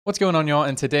What's going on, y'all?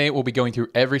 And today we'll be going through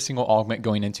every single augment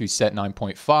going into set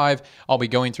 9.5. I'll be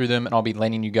going through them and I'll be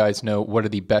letting you guys know what are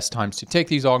the best times to take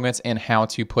these augments and how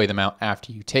to play them out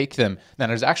after you take them. Now,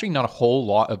 there's actually not a whole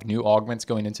lot of new augments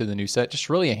going into the new set, just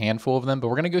really a handful of them, but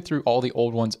we're going to go through all the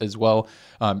old ones as well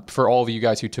for all of you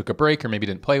guys who took a break or maybe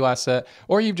didn't play last set,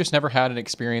 or you've just never had an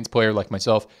experienced player like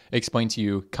myself explain to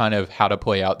you kind of how to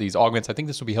play out these augments. I think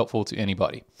this will be helpful to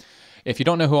anybody. If you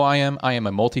don't know who I am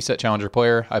a multi-set challenger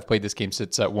player. I've played this game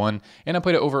since set 1, and I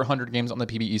played it over 100 games on the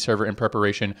PBE server in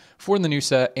preparation for the new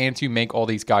set and to make all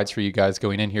these guides for you guys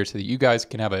going in here so that you guys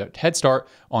can have a head start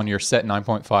on your set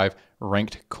 9.5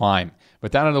 ranked climb.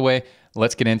 With that out of the way,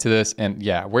 let's get into this. And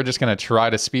yeah, we're just going to try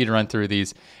to speed run through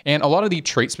these. And a lot of the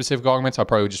trait-specific augments, I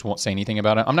probably just won't say anything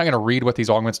about it. I'm not going to read what these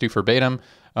augments do verbatim.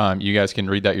 You guys can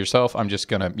read that yourself. I'm just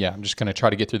going to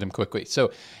try to get through them quickly.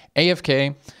 So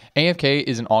AFK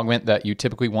is an augment that you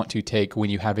typically want to take when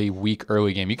you have a weak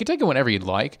early game. You can take it whenever you'd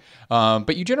like,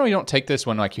 but you generally don't take this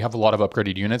when like you have a lot of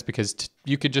upgraded units because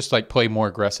you could just like play more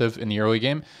aggressive in the early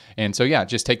game. And so yeah,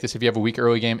 just take this if you have a weak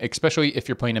early game, especially if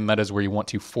you're playing in metas where you want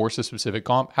to force a specific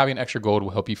comp. Having extra gold will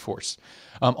help you force.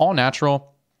 All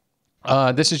natural.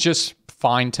 This is just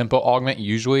fine tempo augment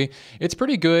usually. It's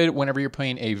pretty good whenever you're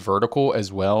playing a vertical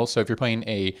as well. So if you're playing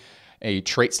a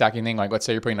trait stacking thing, like let's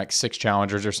say you're playing like 6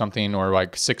 challengers or something, or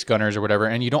like 6 gunners or whatever,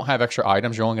 and you don't have extra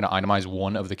items, you're only going to itemize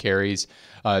one of the carries,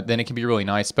 then it can be really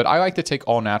nice. But I like to take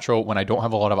all natural when I don't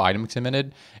have a lot of items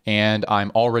committed and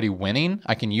I'm already winning.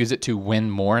 I can use it to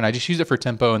win more, and I just use it for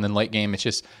tempo, and then late game it's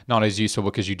just not as useful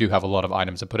because you do have a lot of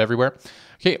items to put everywhere.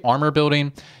 Okay, army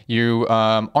building.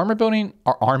 Army building,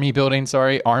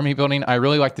 I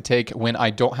really like to take when I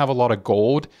don't have a lot of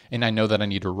gold and I know that I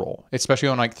need to roll, especially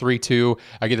on like 3-2.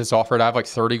 I get this offered. I have like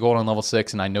 30 gold on level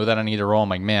 6 and I know that I need to roll. I'm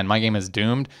like, man, my game is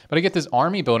doomed. But I get this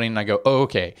army building and I go, oh,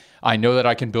 okay, I know that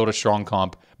I can build a strong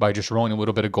comp by just rolling a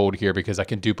little bit of gold here because I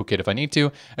can duplicate if I need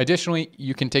to. Additionally,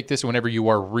 you can take this whenever you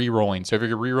are re-rolling. So if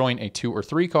you're re-rolling a 2 or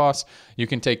 3 cost, you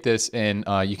can take this and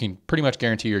you can pretty much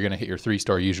guarantee you're going to hit your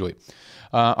 3-star usually.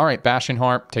 All right, Bastion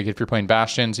Harp, take it if you're playing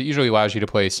Bastions. It usually allows you to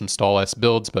play some stall-S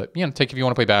builds, but you know, take if you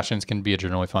want to play Bastions, can be a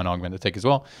generally fun augment to take as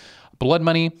well. Blood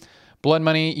Money. Blood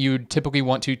Money, you typically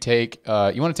want to take,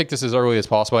 you want to take this as early as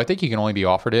possible. I think you can only be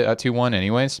offered it at 2-1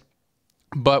 anyways.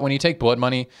 But when you take Blood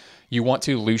Money, you want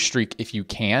to lose streak if you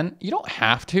can. You don't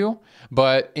have to,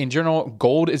 but in general,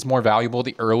 gold is more valuable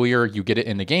the earlier you get it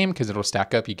in the game because it'll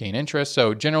stack up, you gain interest.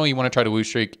 So generally you want to try to lose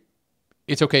streak.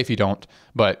 It's okay if you don't,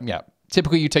 but yeah.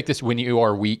 Typically, you take this when you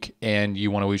are weak and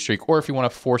you want to lose streak, or if you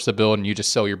want to force a build and you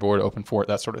just sell your board open for it,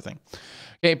 that sort of thing.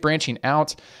 Okay, branching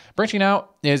out. Branching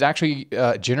out is actually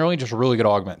generally just a really good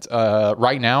augment.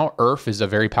 Right now, Earth is a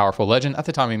very powerful legend at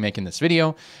the time of making this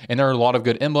video, and there are a lot of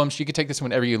good emblems. You can take this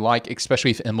whenever you like,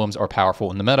 especially if emblems are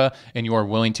powerful in the meta and you are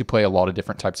willing to play a lot of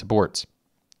different types of boards.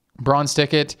 Bronze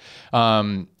ticket,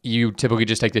 you typically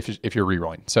just take this if you're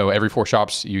rerolling. So every 4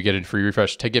 shops, you get a free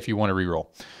refresh. Take it if you want to reroll.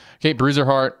 Okay, Bruiser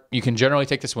Heart, you can generally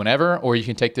take this whenever, or you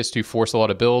can take this to force a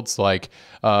lot of builds, like,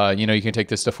 you can take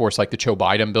this to force like the Cho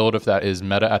Biden build if that is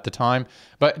meta at the time.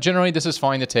 But generally, this is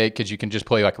fine to take because you can just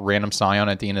play like random Scion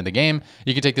at the end of the game.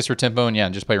 You can take this for tempo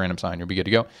and just play random Scion. You'll be good to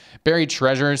go. Buried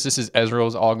Treasures, this is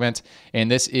Ezreal's augment,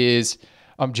 and this is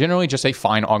generally just a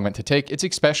fine augment to take. It's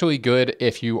especially good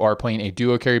if you are playing a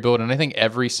duo carry build, and I think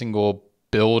every single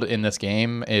build in this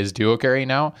game is duo carry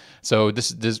now, so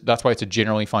that's why it's a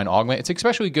generally fine augment. It's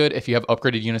especially good if you have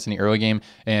upgraded units in the early game,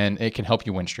 and it can help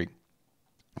you win streak.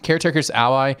 Caretaker's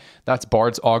Ally, that's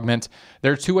Bard's augment.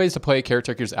 There are 2 ways to play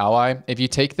Caretaker's Ally. If you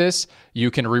take this,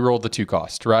 you can reroll the 2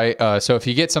 cost, right? So if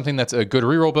you get something that's a good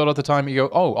reroll build at the time, you go,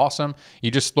 oh, awesome.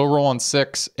 You just slow roll on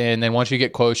 6, and then once you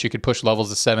get close, you could push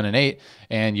levels to 7 and 8,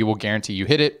 and you will guarantee you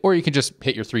hit it, or you can just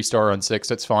hit your 3-star on 6.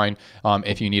 That's fine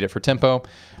if you need it for tempo.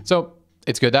 So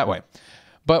it's good that way.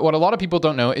 But what a lot of people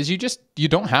don't know is you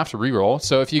don't have to reroll.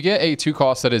 So if you get a 2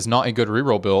 cost that is not a good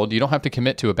reroll build, you don't have to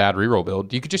commit to a bad reroll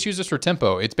build. You could just use this for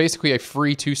tempo. It's basically a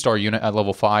free 2-star unit at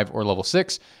level 5 or level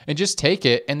 6, and just take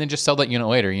it and then just sell that unit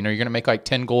later. You're going to make like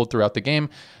 10 gold throughout the game.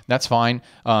 That's fine.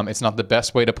 It's not the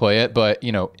best way to play it, but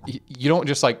you don't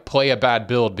just like play a bad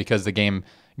build because the game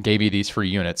gave you these free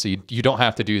units. So you don't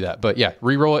have to do that. But yeah,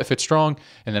 reroll it if it's strong,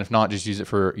 and then if not, just use it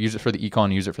for the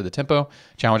econ, use it for the tempo.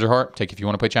 Challenger Heart, take if you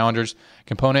want to play challengers.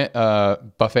 Component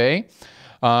buffet.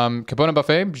 Component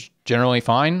buffet, generally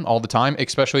fine all the time,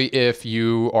 especially if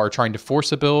you are trying to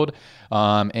force a build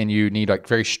and you need like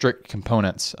very strict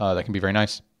components. That can be very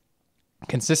nice.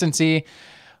 Consistency.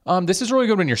 This is really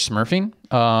good when you're smurfing.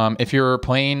 If you're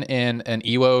playing in an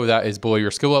ELO that is below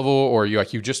your skill level, or you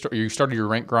started your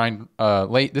rank grind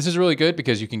late, this is really good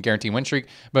because you can guarantee win streak.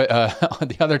 But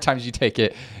the other times you take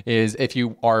it is if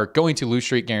you are going to lose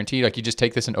streak guaranteed, like you just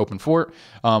take this in open fort,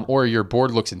 or your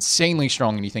board looks insanely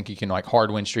strong and you think you can like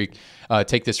hard win streak,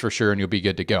 take this for sure and you'll be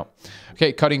good to go.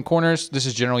 Okay, cutting corners. This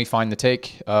is generally fine to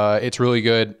take. It's really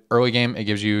good early game. It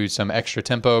gives you some extra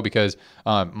tempo because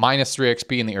minus 3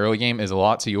 XP in the early game is a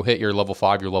lot. So you'll hit your level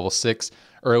 5, your level 6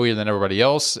 earlier than everybody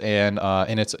else, and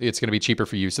it's going to be cheaper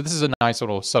for you. So this is a nice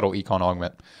little subtle econ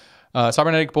augment.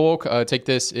 Cybernetic bulk. Take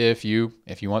this if you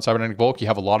want cybernetic bulk. You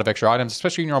have a lot of extra items,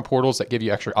 especially when you're on portals that give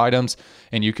you extra items,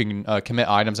 and you can commit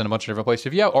items in a bunch of different places.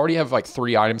 If you already have like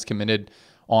 3 items committed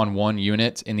on one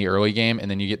unit in the early game, and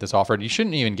then you get this offered, you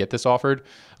shouldn't even get this offered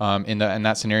in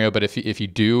that scenario. But if you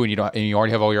do, and you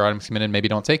already have all your items committed, maybe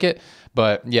don't take it.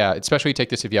 But yeah, especially take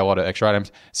this if you have a lot of extra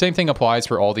items. Same thing applies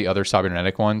for all the other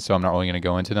cybernetic ones, so I'm not really going to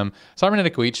go into them.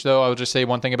 Cybernetic leech, though, I'll just say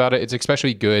one thing about it. It's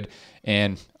especially good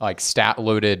in like stat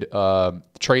loaded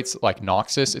traits like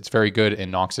Noxus. It's very good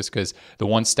in Noxus because the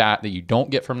one stat that you don't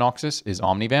get from Noxus is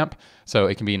Omnivamp, so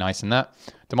it can be nice in that.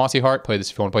 Demacia Heart, play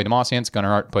this if you want to play Demacians. Gunner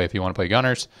Heart, play if you want to play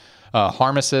Gunners.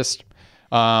 Harm Assist.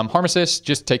 Harm Assist,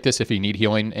 just take this if you need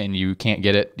healing and you can't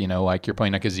get it, like you're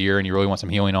playing like Azir and you really want some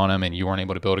healing on him and you weren't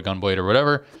able to build a Gunblade or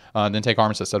whatever, then take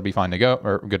Harm Assist. That'll be fine to go,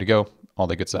 or good to go, all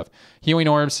that good stuff. Healing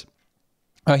Orbs.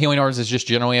 Healing Orbs is just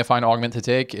generally a fine augment to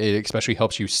take. It especially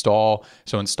helps you stall.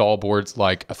 So install boards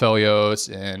like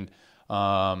Aphelios and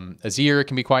Azir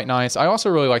can be quite nice. I also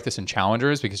really like this in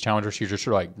challengers because challengers you're just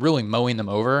like really mowing them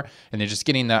over, and then just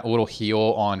getting that little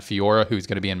heal on Fiora, who's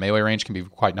going to be in melee range, can be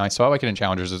quite nice. So I like it in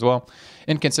challengers as well.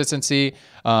 Inconsistency.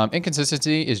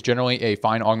 Inconsistency is generally a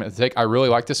fine augment to take. I really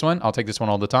like this one. I'll take this one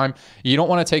all the time. You don't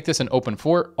want to take this in open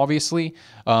fort, obviously,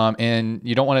 and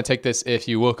you don't want to take this if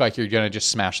you look like you're going to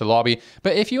just smash the lobby.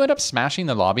 But if you end up smashing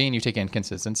the lobby and you take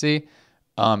inconsistency,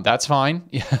 that's fine,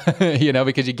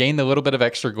 because you gain the little bit of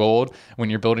extra gold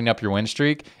when you're building up your win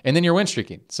streak, and then you're win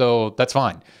streaking. So that's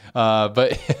fine.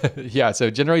 But yeah, so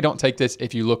generally don't take this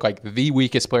if you look like the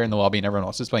weakest player in the lobby and everyone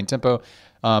else is playing tempo.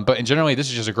 But in generally, this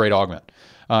is just a great augment.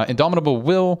 Indomitable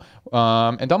Will.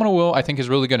 Indomitable Will, I think, is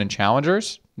really good in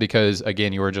challengers because,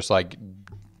 again, you are just like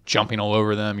jumping all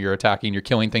over them, you're attacking, you're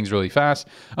killing things really fast.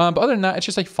 But other than that, it's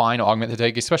just a fine augment to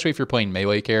take, especially if you're playing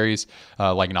melee carries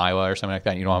like Nyla or something like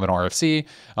that, and you don't have an RFC.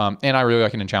 And I really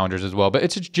like it in challengers as well. But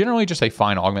it's generally just a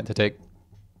fine augment to take.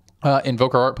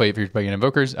 Invoker Art, play if you're playing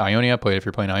Invokers. Ionia, play if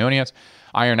you're playing Ionias.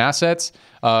 Iron Assets,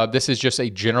 this is just a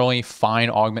generally fine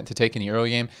augment to take in the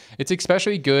early game. It's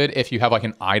especially good if you have like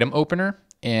an item opener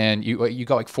and you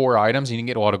got like 4 items and you can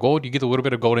get a lot of gold. You get a little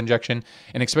bit of gold injection,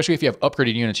 and especially if you have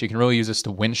upgraded units, you can really use this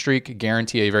to win streak,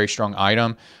 guarantee a very strong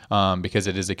item because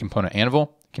it is a component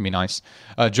anvil. It can be nice.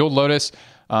 Jeweled Lotus.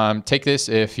 Take this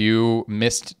if you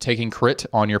missed taking crit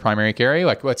on your primary carry.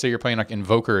 Like, let's say you're playing like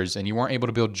Invokers and you weren't able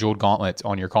to build Jeweled Gauntlet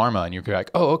on your Karma, and you're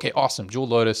like, oh, okay, awesome, Jeweled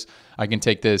Lotus, I can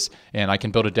take this and I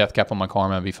can build a Death Cap on my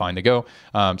Karma and be fine to go.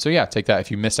 So yeah, take that if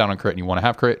you missed out on crit and you want to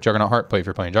have crit. Juggernaut Heart, play if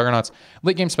you're playing Juggernauts.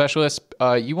 Late Game Specialist,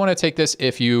 you want to take this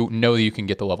if you know that you can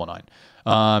get the level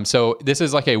 9. So this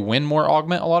is like a win more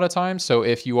augment a lot of times. So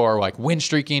if you are like win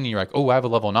streaking and you're like, oh, I have a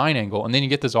level 9 angle, and then you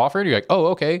get this offered, you're like, oh,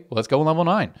 okay, well, let's go level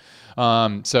 9.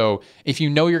 So if you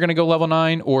know you're going to go level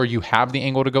 9 or you have the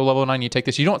angle to go level 9, you take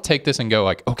this. You don't take this and go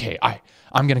like, okay,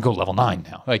 I'm going to go level 9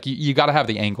 now. Like you got to have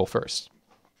the angle first.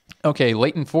 Okay,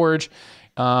 Latent Forge.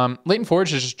 Latent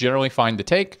Forge is just generally fine to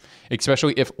take,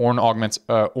 especially if Ornn augments,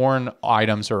 Ornn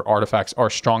items or artifacts are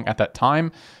strong at that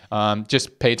time.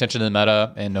 Just pay attention to the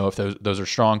meta and know if those are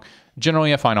strong.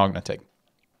 Generally a fine augment to take.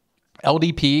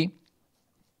 LDP,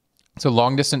 so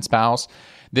long distance spouse.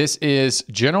 This is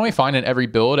generally fine in every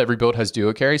build. Every build has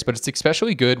duo carries, but it's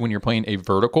especially good when you're playing a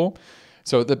vertical.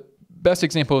 So the best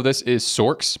example of this is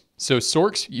Sorks. So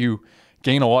Sorks, you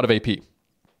gain a lot of AP.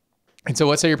 And so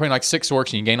let's say you're playing like 6 Sorks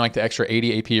and you gain like the extra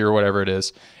 80 AP or whatever it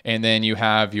is. And then you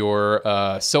have your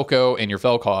Silco and your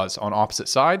Vel'Koz on opposite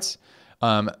sides.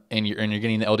 And you're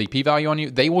getting the LDP value on you,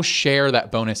 they will share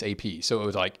that bonus AP.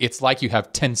 So it's like you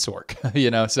have 10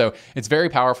 Sork, so it's very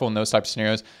powerful in those types of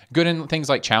scenarios. Good in things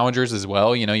like challengers as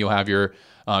well. You'll have your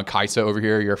Kai'Sa over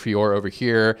here, your Fiora over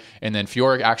here, and then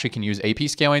Fiora actually can use AP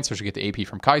scaling, so she'll get the AP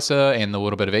from Kai'Sa and the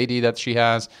little bit of AD that she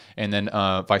has, and then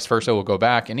vice versa will go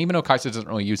back. And even though Kai'Sa doesn't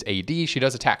really use AD, she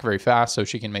does attack very fast, so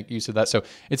she can make use of that. So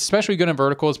it's especially good in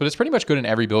verticals, but it's pretty much good in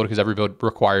every build because every build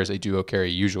requires a duo carry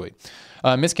usually.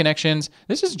 Misconnections.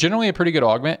 This is generally a pretty good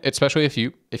augment, especially if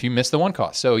you miss the 1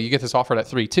 cost. So you get this offered at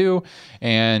 3-2,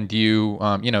 and you're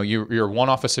 1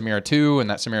 off of Samira 2, and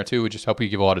that Samira 2 would just help you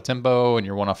give a lot of tempo, and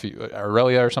you're 1 off Aurelia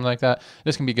Ophelia or something like that,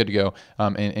 this can be good to go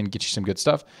and get you some good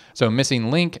stuff. So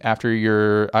missing link after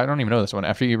your, I don't even know this one,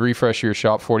 after you refresh your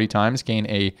shop 40 times, gain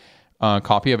a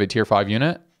copy of a tier 5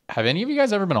 unit. Have any of you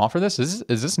guys ever been offered this? Is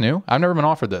this new? I've never been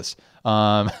offered this.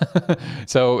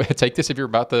 So take this if you're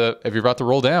about to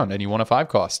roll down and you want a 5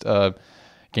 cost.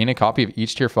 Gain a copy of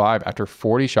each tier 5 after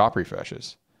 40 shop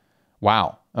refreshes.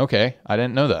 Wow. Okay, I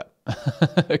didn't know that.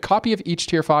 A copy of each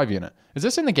tier 5 unit. Is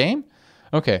this in the game?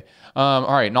 Okay. All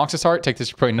right. Noxus Heart. Take this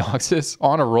if you're playing Noxus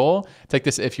on a roll. Take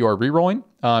this if you are rerolling,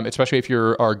 especially if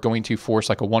you are going to force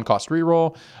like a 1-cost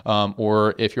reroll,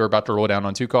 or if you're about to roll down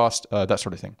on 2-cost, that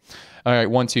sort of thing. All right.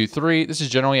 1, 2, 3. This is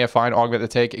generally a fine augment to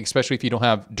take, especially if you don't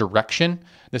have direction.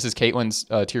 This is Caitlin's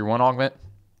tier 1 augment.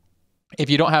 If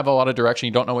you don't have a lot of direction,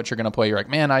 you don't know what you're going to play, you're like,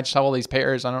 man, I just have all these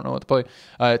pairs, I don't know what to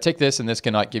play. Take this, and this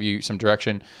can like give you some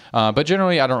direction. But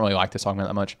generally, I don't really like this augment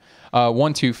that much.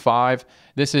 1, 2, 5.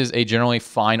 This is a generally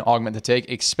fine augment to take,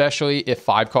 especially if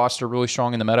 5 costs are really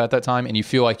strong in the meta at that time, and you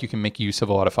feel like you can make use of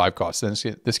a lot of 5 costs. Then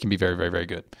this can be very, very, very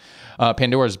good.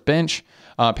 Pandora's Bench.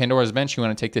 Pandora's Bench, you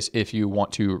want to take this if you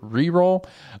want to reroll.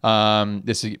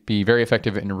 This would be very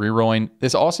effective in rerolling.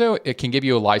 This also, it can give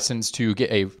you a license to get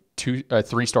a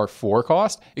 3-star 4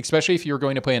 cost, especially if you're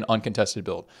going to play an uncontested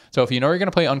build. So if you know you're going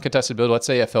to play uncontested build, let's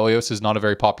say Aphelios is not a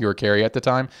very popular carry at the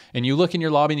time, and you look in your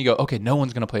lobby and you go, okay, no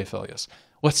one's going to play Aphelios.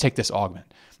 Let's take this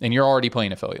augment. And you're already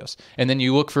playing Aphelios. And then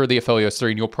you look for the Aphelios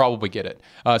 3 and you'll probably get it.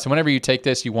 So whenever you take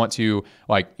this, you want to,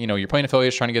 like, you know, you're playing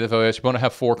Aphelios, trying to get Aphelios, you want to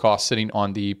have 4 costs sitting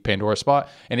on the Pandora spot.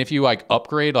 And if you like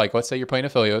upgrade, like let's say you're playing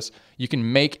Aphelios, you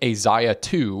can make a Zaya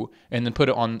 2 and then put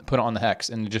it on the hex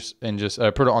and just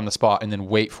put it on the spot and then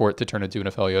wait for it to turn into an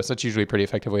Aphelios. That's usually a pretty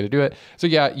effective way to do it. So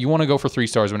yeah, you want to go for 3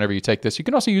 stars whenever you take this. You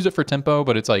can also use it for tempo,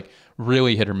 but it's like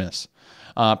really hit or miss.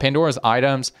 Pandora's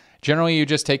items. Generally, you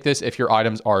just take this if your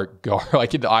items are like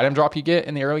the item drop you get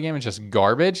in the early game is just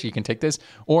garbage. You can take this,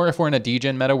 or if we're in a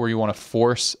degen meta where you want to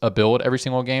force a build every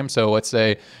single game. So let's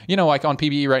say, you know, like on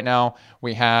PBE right now,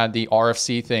 we had the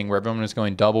RFC thing where everyone was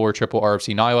going double or triple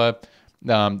RFC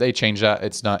Nyla. They changed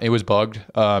that. It was bugged.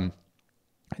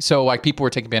 So like people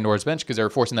were taking Pandora's Bench because they were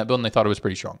forcing that build and they thought it was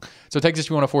pretty strong. So take this if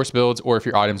you want to force builds or if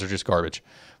your items are just garbage.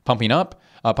 Pumping up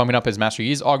is Master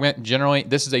Yi's augment. Generally,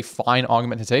 this is a fine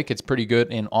augment to take. It's pretty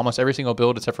good in almost every single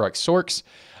build except for like Sorks.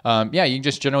 Yeah, you can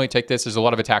just generally take this. There's a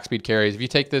lot of attack speed carries. If you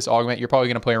take this augment, you're probably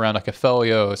going to play around like a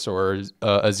Aphelios or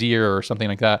Azir or something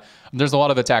like that. There's a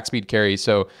lot of attack speed carries.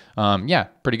 So yeah,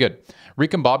 pretty good.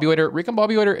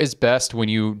 Recombobulator is best when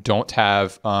you don't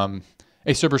have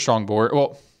a super strong board.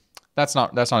 Well, that's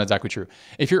not exactly true.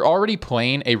 If you're already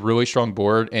playing a really strong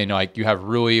board and like you have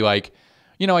really like,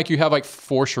 you know, like you have like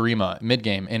 4 Shurima mid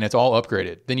game and it's all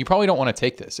upgraded, then you probably don't want to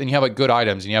take this. And you have like good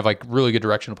items and you have like really good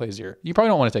direction to play Azir. You probably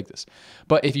don't want to take this.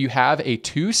 But if you have a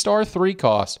 2-star 3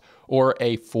 cost or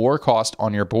a 4 cost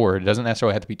on your board, it doesn't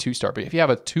necessarily have to be 2-star, but if you have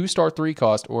a 2-star 3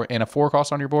 cost and a 4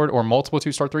 cost on your board or multiple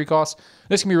 2-star 3 costs,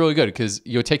 this can be really good because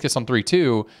you'll take this on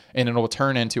 3-2 and it'll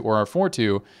turn into, or a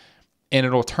 4-2, and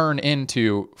it'll turn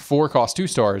into 4 cost 2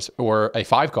 stars or a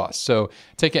 5 cost. So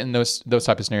take it in those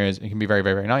type of scenarios. It can be very,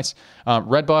 very, very nice.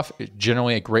 Red buff is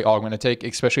generally a great augment to take,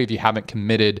 especially if you haven't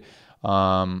committed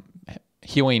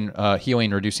healing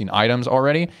reducing items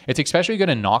already. It's especially good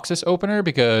in Noxus opener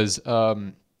because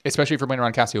especially if you're playing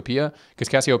around Cassiopeia, because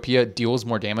Cassiopeia deals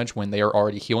more damage when they are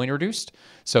already healing reduced.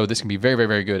 So this can be very, very,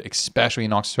 very good, especially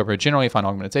in Noxus opener. Generally a fine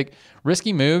augment to take.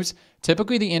 Risky moves.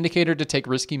 Typically the indicator to take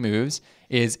risky moves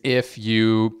is if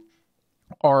you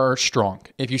are strong.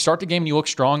 If you start the game and you look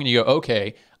strong and you go,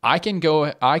 okay, I can go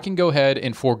ahead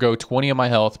and forego 20 of my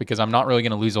health because I'm not really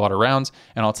going to lose a lot of rounds,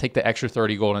 and I'll take the extra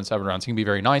 30 gold in 7 rounds. It can be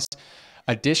very nice.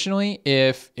 Additionally,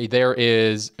 if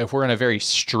we're in a very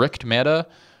strict meta,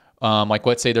 like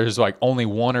let's say there's like only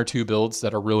 1 or 2 builds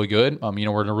that are really good, you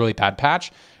know, we're in a really bad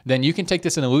patch, then you can take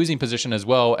this in a losing position as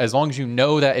well, as long as you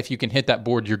know that if you can hit that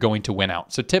board, you're going to win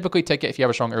out. So typically take it if you have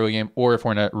a strong early game or if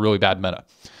we're in a really bad meta.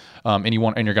 And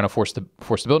you're going to force the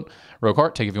build. Rogue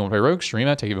Heart, take if you want to play Rogue.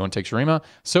 Shurima, take if you want to take Shurima.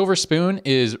 Silver Spoon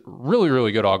is really,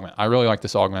 really good augment. I really like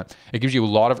this augment. It gives you a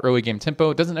lot of early game tempo.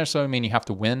 It doesn't necessarily mean you have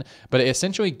to win, but it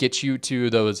essentially gets you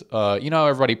to those, you know,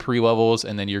 everybody pre-levels,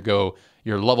 and then you're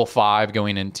level 5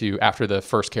 going into after the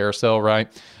first carousel,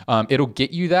 right? It'll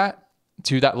get you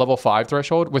to that level 5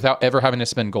 threshold without ever having to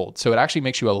spend gold. So it actually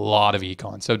makes you a lot of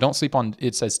econ. So don't sleep on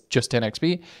it says just 10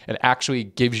 XP. It actually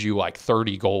gives you like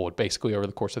 30 gold basically over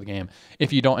the course of the game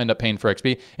if you don't end up paying for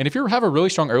XP. And if you have a really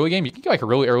strong early game, you can get like a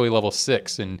really early level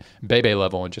 6 and Bebe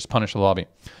level and just punish the lobby.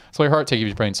 Slayer Heart, take if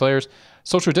you're playing Slayers.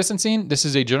 Social Distancing, this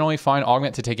is a generally fine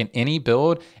augment to take in any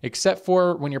build, except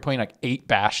for when you're playing like 8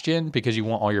 Bastion, because you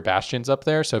want all your Bastions up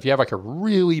there. So if you have like a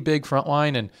really big front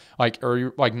line and like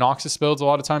Noxus builds a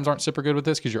lot of times aren't super good with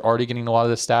this because you're already getting a lot of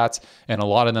the stats, and a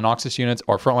lot of the Noxus units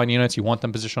are frontline units. You want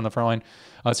them positioned on the front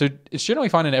line. So it's generally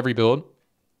fine in every build.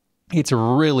 It's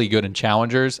really good in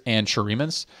Challengers and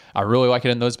Shurimas. I really like it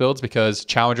in those builds because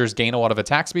Challengers gain a lot of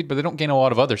attack speed, but they don't gain a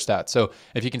lot of other stats. So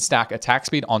if you can stack attack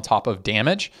speed on top of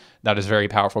damage, that is a very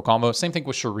powerful combo. Same thing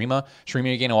with Shurima.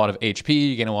 Shurima, you gain a lot of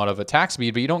HP, you gain a lot of attack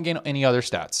speed, but you don't gain any other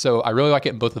stats. So I really like it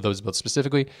in both of those builds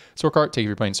specifically. Sork Art, take if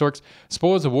you're playing Sorks.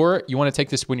 Spoils of War, you want to take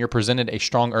this when you're presented a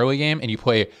strong early game and you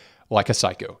play like a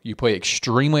psycho. You play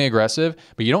extremely aggressive,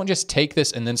 but you don't just take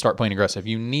this and then start playing aggressive.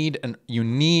 You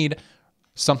need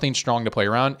something strong to play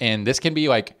around, and this can be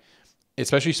like,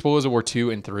 especially Spoils of War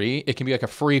 2 and 3, it can be like a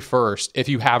free first if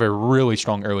you have a really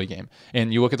strong early game.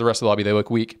 And you look at the rest of the lobby, they look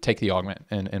weak, take the augment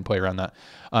and play around that.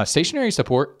 Stationary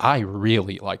support, I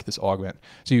really like this augment.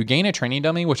 So you gain a training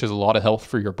dummy, which is a lot of health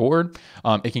for your board.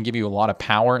 It can give you a lot of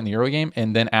power in the early game,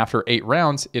 and then after 8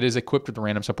 rounds, it is equipped with a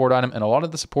random support item, and a lot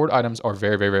of the support items are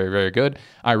very, very, very, very good.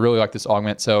 I really like this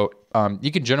augment. So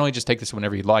you can generally just take this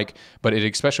whenever you'd like, but it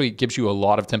especially gives you a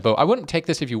lot of tempo. I wouldn't take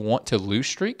this if you want to lose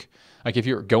streak. Like if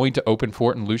you're going to open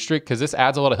fort and lose streak, because this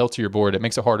adds a lot of health to your board. It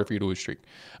makes it harder for you to lose streak.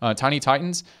 Tiny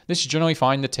Titans, this is generally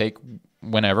fine to take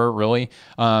whenever, really.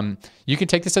 You can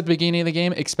take this at the beginning of the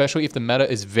game, especially if the meta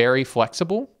is very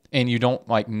flexible and you don't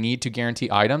like need to guarantee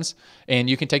items. And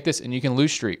you can take this and you can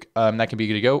lose streak. That can be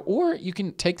good to go. Or you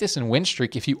can take this and win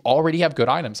streak if you already have good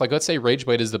items. Like let's say Rage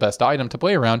Blade is the best item to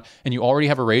play around and you already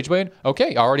have a Rage Blade.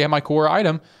 Okay, I already have my core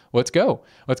item. Let's go.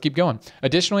 Let's keep going.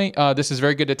 Additionally, this is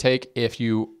very good to take if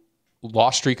you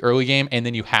lost streak early game and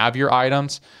then you have your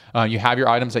items. You have your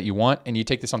items that you want, and you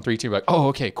take this on 3-2, like, oh,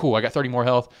 okay, cool. I got 30 more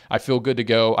health. I feel good to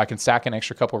go. I can stack an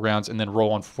extra couple of rounds and then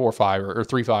roll on 4-5 or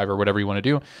 3-5 or whatever you want to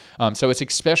do. So it's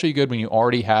especially good when you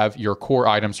already have your core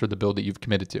items for the build that you've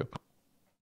committed to.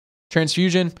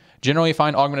 Transfusion, generally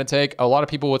fine augment to take. A lot of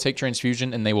people will take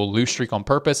Transfusion and they will lose streak on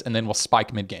purpose and then will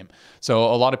spike mid game. So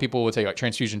a lot of people will take like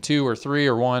Transfusion 2 or 3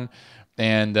 or 1.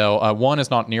 And they'll, 1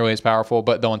 is not nearly as powerful,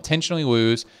 but they'll intentionally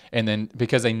lose. And then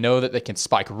because they know that they can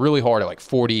spike really hard at like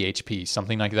 40 HP,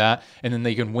 something like that. And then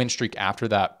they can win streak after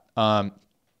that.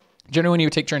 Generally, when you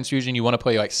take Transfusion, you want to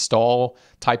play like stall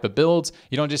type of builds.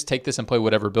 You don't just take this and play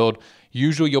whatever build.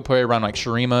 Usually you'll play around like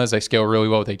Shurimas. They scale really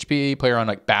well with HP. Play around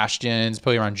like Bastions,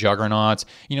 play around Juggernauts.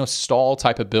 You know, stall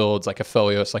type of builds like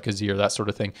Aphelios, like Azir, that sort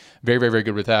of thing. Very, very, very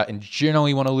good with that. And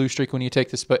generally you want to lose streak when you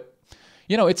take this, but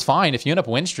you know, it's fine. If you end up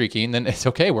win streaking, then it's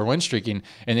okay. We're win streaking.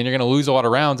 And then you're going to lose a lot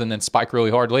of rounds and then spike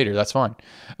really hard later. That's fine.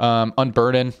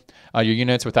 Unburden. Your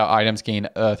units without items gain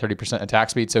 30% attack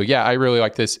speed. So yeah, I really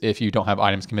like this if you don't have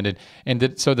items committed. And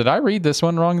did I read this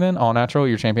one wrong then? All natural,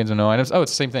 your champions with no items. Oh,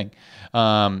 it's the same thing.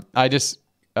 I just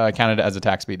counted it as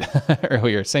attack speed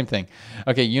earlier. Same thing.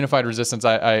 Okay, Unified Resistance.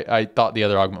 I thought the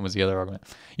other augment was the other augment.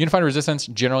 Unified Resistance,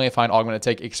 generally a fine augment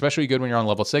to take, especially good when you're on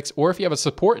level 6, or if you have a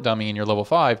support dummy and you're level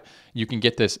 5, you can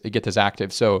get this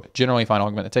active. So generally fine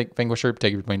augment to take. Vanquisher,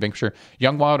 take it between Vanquisher.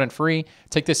 Young, Wild, and Free.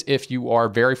 Take this if you are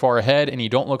very far ahead and you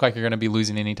don't look like you're going to be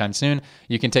losing anytime soon.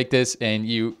 You can take this and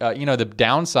you know, the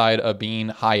downside of being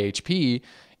high HP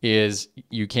is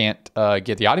you can't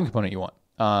get the item component you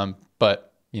want. But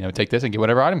you know, take this and get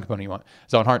whatever item component you want.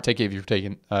 Zon Heart, take it if you're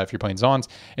playing Zons.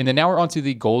 And then now we're on to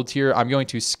the gold tier. I'm going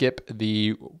to skip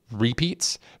the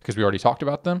repeats because we already talked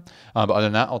about them. But other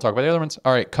than that, I'll talk about the other ones.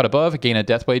 All right, Cut Above, gain a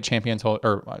Deathblade, champions hold,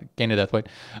 or gain a Deathblade.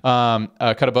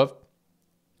 Cut Above.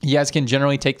 You guys can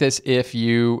generally take this if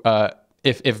you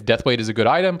if Deathblade is a good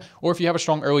item, or if you have a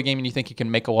strong early game and you think you can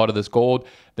make a lot of this gold,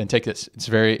 then take this. It's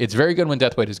very good when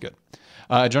Deathblade is good.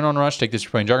 Adrenaline Rush, take this if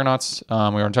you're playing Juggernauts. We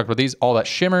already talked about these. All that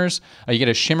shimmers. You get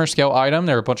a shimmer scale item.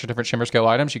 There are a bunch of different shimmer scale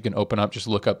items. You can open up, just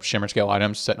look up shimmer scale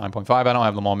items, set 9.5. I don't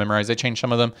have them all memorized. They changed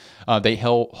some of them. They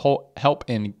help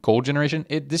in gold generation.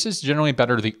 This is generally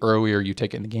better the earlier you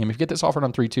take it in the game. If you get this offered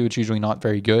on 3-2, it's usually not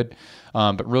very good,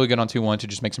 but really good on 2-1 to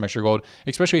just make some extra gold,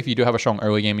 especially if you do have a strong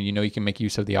early game and you know you can make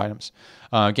use of the items.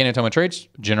 Gain Atoma Trades,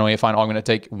 generally a fine augment to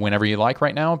take whenever you like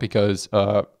right now because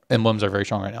emblems are very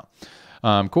strong right now.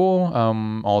 Cool.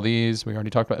 All these we already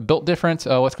talked about. Built Different.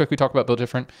 Let's quickly talk about Built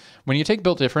Different. When you take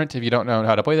Built Different, if you don't know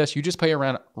how to play this, you just play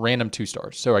around random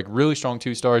 2-stars. So like really strong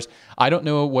 2-stars. I don't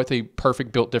know what the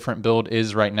perfect Built Different build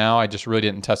is right now. I just really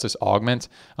didn't test this augment,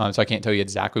 so I can't tell you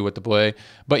exactly what to play.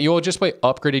 But you'll just play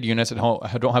upgraded units that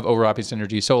don't have overlapping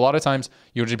synergy. So a lot of times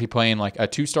you'll just be playing like a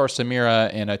 2-star Samira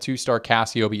and a 2-star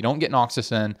Cassio, but you don't get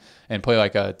Noxus in and play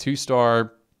like a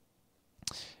 2-star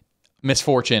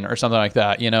Misfortune or something like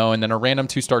that, you know, and then a random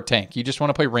 2-star tank. You just want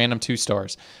to play random 2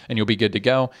 stars and you'll be good to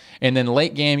go. And then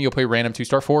late game, you'll play random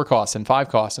 2-star 4 costs and 5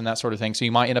 costs and that sort of thing. So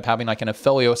you might end up having like an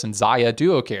Aphelios and Zaya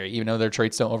duo carry, even though their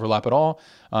traits don't overlap at all.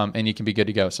 And you can be good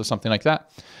to go. So something like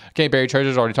that. Okay, Buried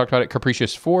Treasures, already talked about it.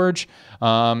 Capricious Forge.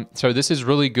 So this is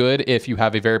really good if you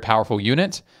have a very powerful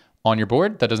unit on your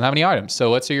board that doesn't have any items.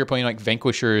 So let's say you're playing like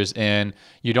Vanquishers and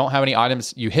you don't have any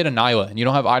items. You hit a Nyla and you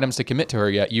don't have items to commit to her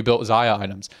yet. You built Zaya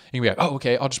items. You can be like, oh,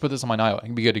 okay, I'll just put this on my Nyla. You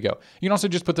can be good to go. You can also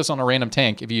just put this on a random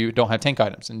tank if you don't have tank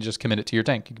items and just commit it to your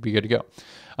tank. You can be good to go.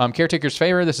 Caretaker's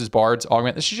Favor. This is Bard's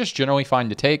Augment. This is just generally fine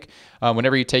to take.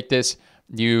 Whenever you take this,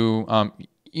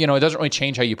 you know, it doesn't really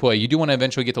change how you play. You do want to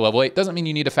eventually get to level 8. Doesn't mean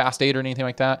you need a fast 8 or anything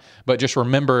like that, but just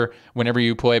remember whenever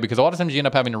you play, because a lot of times you end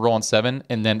up having to roll on 7,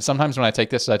 and then sometimes when I take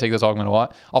this augment a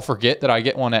lot, I'll forget that I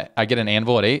get an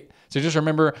anvil at 8. So just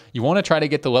remember, you want to try to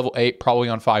get to level 8 probably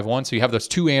on 5-1. So you have those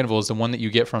 2 anvils, the one that you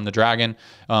get from the dragon,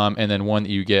 and then one that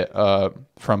you get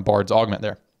from Bard's Augment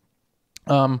there.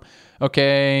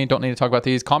 Okay, don't need to talk about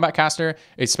these. Combat Caster,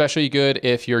 especially good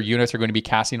if your units are going to be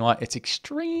casting a lot. It's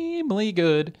extremely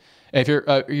good if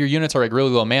your units are like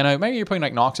really low mana. Maybe you're playing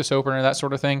like Noxus Opener, that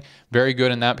sort of thing. Very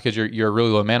good in that because you're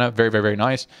really low mana. Very, very, very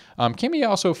nice. Can be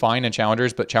also fine in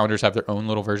Challengers, but Challengers have their own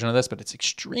little version of this, but it's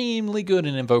extremely good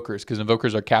in Invokers because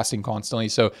Invokers are casting constantly.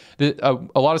 So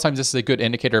a lot of times this is a good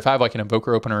indicator. If I have like an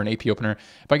Invoker Opener or an AP Opener,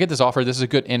 if I get this offer, this is a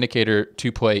good indicator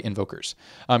to play Invokers.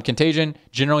 Contagion,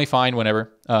 generally fine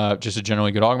whenever. Just a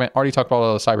generally good augment. Already talked about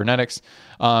all the cybernetics.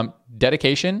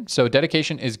 Dedication. So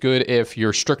dedication is good if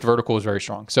your strict vertical is very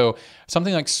strong. So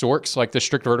something like Sorks, like the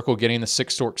strict vertical getting the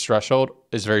 6 Sorks threshold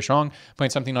is very strong. Playing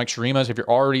something like Shurima's, if you're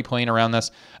already playing around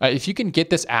this, if you can get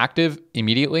this active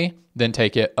immediately, then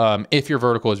take it if your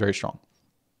vertical is very strong.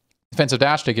 Defensive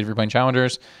Dash, take it if you're playing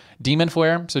Challengers. Demon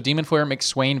Flare. So Demon Flare makes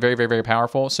Swain very, very, very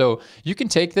powerful. So you can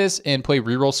take this and play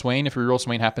reroll Swain if reroll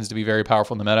Swain happens to be very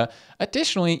powerful in the meta.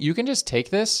 Additionally, you can just take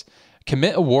this,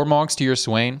 commit a Warmogs to your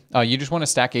Swain. You just want to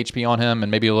stack HP on him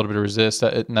and maybe a little bit of resist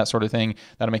and that sort of thing.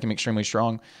 That'll make him extremely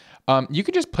strong. You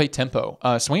can just play tempo.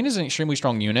 Swain is an extremely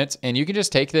strong unit, and you can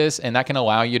just take this, and that can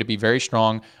allow you to be very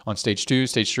strong on stage 2,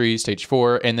 stage 3, stage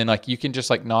 4, and then like you can just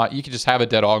like you can just have a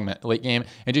dead augment late game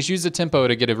and just use the tempo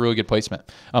to get a really good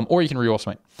placement. Or you can reroll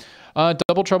Swain.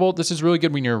 Double Trouble, this is really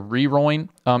good when you're re-rolling,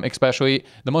 especially.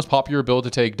 The most popular build to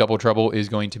take Double Trouble is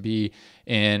going to be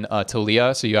in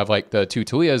Talia. So you have like the 2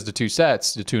 Talias, the 2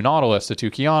 Sets, the 2 Nautilus, the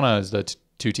 2 Kianas, the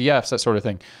 2 TFs, that sort of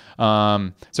thing.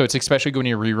 So it's especially good when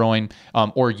you're re-rolling,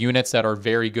 or units that are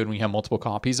very good when you have multiple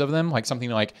copies of them, like something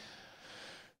like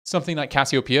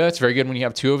Cassiopeia. It's very good when you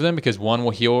have 2 of them because one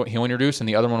will heal and reduce, and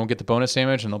the other one will get the bonus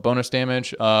damage and the bonus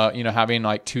damage. You know, having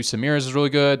like 2 Samiras is really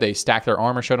good. They stack their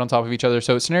armor shed on top of each other.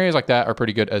 So scenarios like that are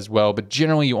pretty good as well. But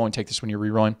generally, you only take this when you're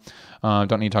re-rolling.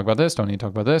 Don't need to talk about this. Don't need to talk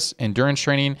about this. Endurance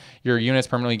training. Your units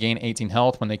permanently gain 18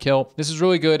 health when they kill. This is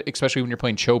really good, especially when you're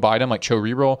playing Cho Bidem, like Cho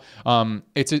reroll.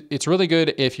 It's really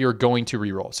good if you're going to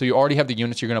reroll. So you already have the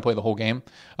units you're going to play the whole game.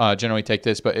 Generally take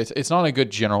this, but it's not a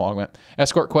good general augment.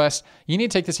 Escort quest. You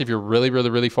need to take this if you're really, really,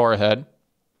 really far ahead.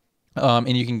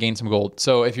 And you can gain some gold.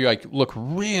 So if you like look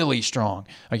really strong,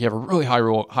 like you have a really high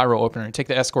roll opener, take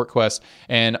the escort quest,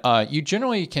 and you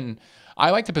generally can. I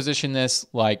like to position this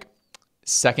like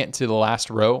second to the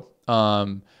last row.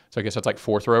 So I guess that's like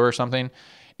 4th row or something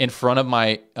in front of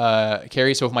my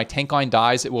carry. So if my tank line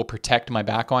dies, it will protect my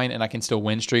back line and I can still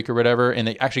win streak or whatever. And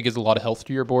it actually gives a lot of health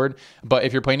to your board. But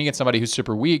if you're playing against somebody who's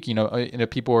super weak, you know, and if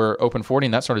people are open 40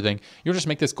 and that sort of thing, you'll just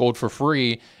make this gold for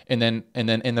free. And then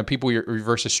the people you're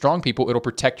versus strong people, it'll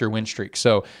protect your win streak.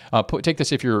 So take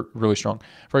this if you're really strong.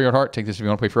 Freljord Heart, take this if you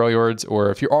want to play Freljords,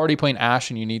 or if you're already playing Ashe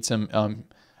and you need some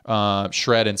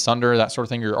Shred and Sunder, that sort of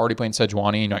thing. You're already playing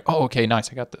Sejuani and you're like, oh, okay,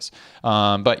 nice, I got this.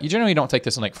 But you generally don't take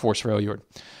this in like Force Freljord.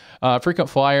 Frequent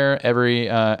Flyer,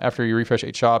 after you refresh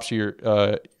 8 shops, your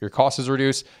cost is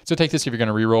reduced. So take this if you're going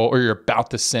to reroll, or you're about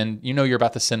to send, you're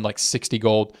about to send like 60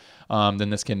 gold.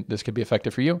 Then this could be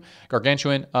effective for you.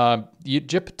 Gargantuan,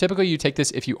 typically you take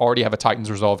this if you already have a Titan's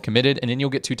Resolve committed, and then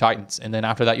you'll get 2 Titans. And then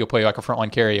after that, you'll play like a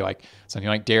frontline carry, like something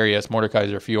like Darius,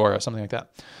 Mordekaiser, Fiora, something like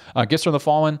that. Gifts from the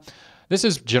Fallen. This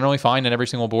is generally fine in every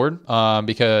single board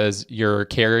because your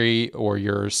carry or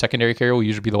your secondary carry will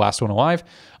usually be the last one alive.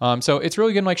 So it's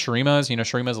really good in like Shurima's.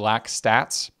 Shurima's lack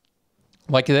stats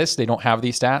like this. They don't have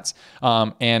these stats.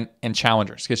 And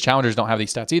Challengers, because Challengers don't have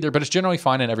these stats either, but it's generally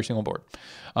fine in every single board.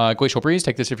 Glacial Breeze,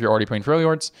 take this if you're already playing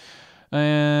Freljords.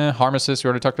 Harm Assist, we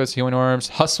already talked about this. Healing Orbs.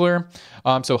 Hustler.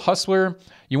 So Hustler,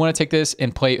 you want to take this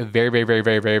and play very, very, very,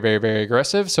 very, very, very, very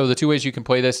aggressive. So the two ways you can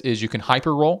play this is you can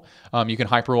hyper roll. You can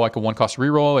hyper roll like a 1-cost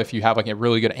reroll if you have like a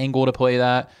really good angle to play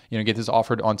that. Get this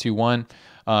offered on 2-1.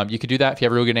 You could do that if you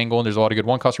have a really good angle and there's a lot of good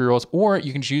 1-cost rerolls, or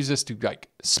you can choose this to like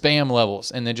spam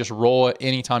levels and then just roll it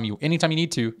anytime you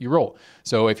need to, you roll.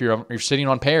 So if you're sitting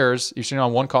on pairs, you're sitting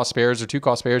on 1-cost pairs or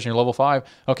 2-cost pairs and you're level 5,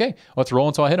 okay, let's roll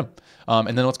until I hit them.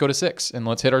 And then let's go to 6 and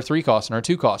let's hit our 3-cost and our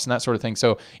 2-cost and that sort of thing.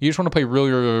 So you just want to play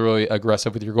really, really, really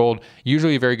aggressive with your gold.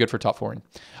 Usually very good for top 4ing.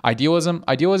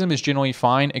 Idealism is generally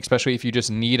fine, especially if you just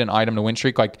need an item to win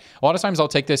streak. Like a lot of times I'll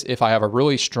take this if I have a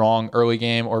really strong early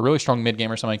game or a really strong mid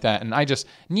game or something like that, and I just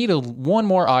need one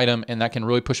more item and that can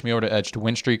really push me over to edge to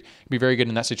win streak. Be very good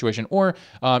in that situation. Or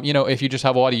if you just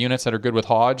have a lot of units that are good with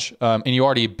Hodge and you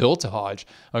already built a Hodge.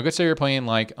 Let's say you're playing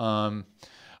like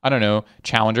I don't know,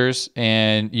 challengers,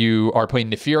 and you are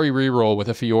playing the Neferi reroll with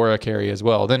a Fiora carry as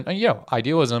well, then,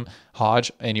 Idealism,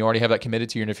 Hodge, and you already have that committed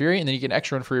to your Neferi, and then you get an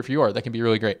extra one for your Fiora. That can be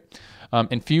really great.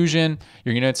 Infusion,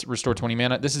 your units restore 20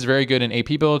 mana. This is very good in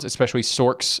AP builds, especially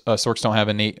Sorks. Sorks don't have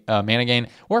innate mana gain.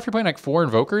 Or if you're playing like 4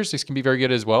 Invokers, this can be very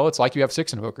good as well. It's like you have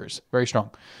 6 Invokers. Very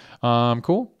strong.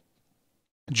 Cool.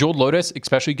 Jeweled Lotus,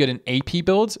 especially good in AP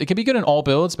builds. It can be good in all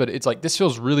builds, but it's like this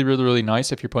feels really, really, really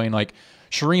nice if you're playing like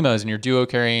Shurimas and you're duo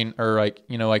carrying, or like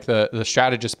like the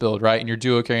strategist build, right? And you're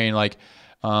duo carrying like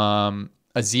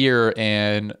Azir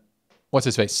and what's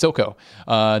his face, Silco.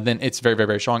 Then it's very, very,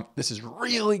 very strong. This is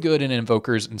really good in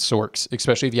Invokers and Sorks,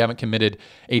 especially if you haven't committed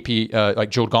AP like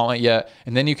Jeweled Gauntlet yet.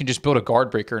 And then you can just build a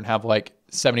Guard Breaker and have like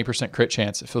 70% crit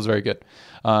chance. It feels very good.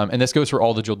 And this goes for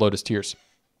all the Jeweled Lotus tiers.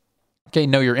 Okay,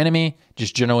 Know Your Enemy,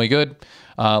 just generally good.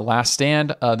 Last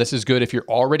Stand, this is good if you're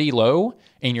already low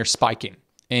and you're spiking.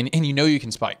 And you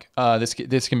can spike.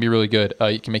 This can be really good.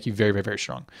 It can make you very, very, very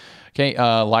strong. Okay,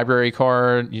 Library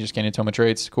card, you just gain Atoma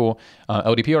traits, cool.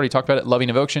 LDP, already talked about it. Loving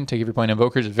Evocation, take if you're playing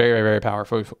Invokers, very, very, very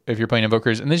powerful if you're playing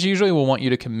Invokers. And this usually will want you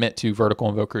to commit to vertical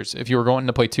Invokers. If you were going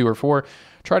to play 2 or 4,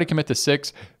 try to commit to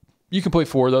 6. You can play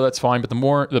 4 though, that's fine, but the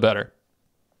more, the better.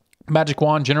 Magic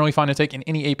Wand, generally fine to take in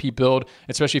any AP build,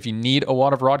 especially if you need a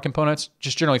lot of rod components,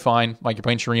 just generally fine, like you're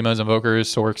playing Shurimas,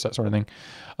 Invokers, Sorks, that sort of thing.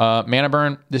 Mana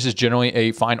Burn, this is generally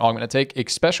a fine augment to take,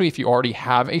 especially if you already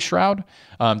have a Shroud.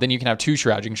 Then you can have 2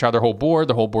 Shrouds. You can shroud their whole board.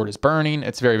 The whole board is burning.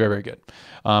 It's very, very, very good.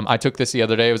 I took this the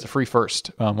other day. It was a free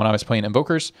first when I was playing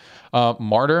Invokers.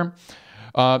 Martyr.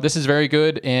 This is very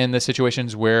good in the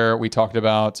situations where we talked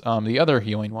about the other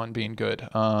healing one being good.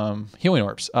 Healing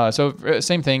Orbs. So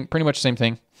same thing, pretty much the same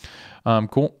thing.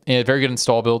 Cool. And very good in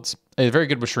stall builds. Very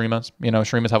good with Shurimas.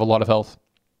 Shurimas have a lot of health.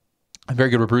 Very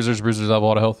good with Bruisers. Bruisers have a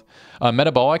lot of health.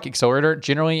 Metabolic Accelerator.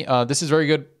 Generally, this is very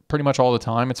good pretty much all the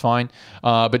time. It's fine.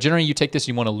 But generally, you take this,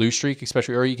 you want to lose streak,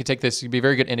 especially, or you can take this, it can be a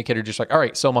very good indicator, just like, all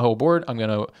right, sell my whole board. I'm going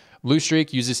to lose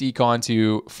streak, use this econ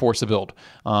to force a build.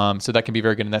 So that can be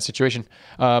very good in that situation.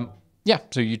 Yeah,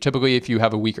 so you typically, if you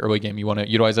have a weak early game, you want to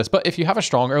utilize this. But if you have a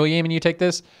strong early game and you take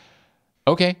this,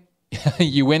 okay,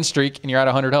 you win streak and you're at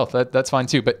 100 health. That's fine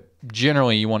too. But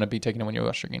generally, you want to be taking it when you're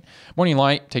less streaking. Morning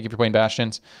Light, take it if you're playing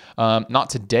Bastions. Not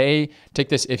today. Take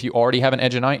this if you already have an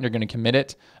Edge of Night and you're going to commit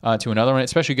it to another one,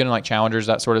 especially good in like Challengers,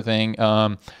 that sort of thing.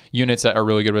 Units that are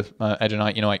really good with Edge of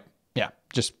Night,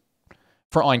 just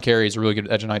frontline carry is really good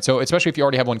at Edge of Night. So especially if you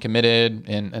already have one committed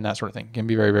and that sort of thing, it can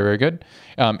be very, very, very good.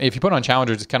 If you put on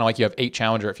Challengers, it's kind of like you have 8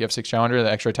 Challenger. If you have 6 Challenger, the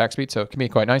extra attack speed, so it can be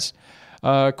quite nice.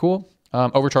 Cool.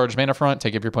 Overcharged Mana Front,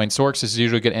 take if you're playing Sorks. This is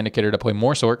usually a good indicator to play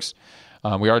more Sorks.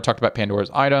 We already talked about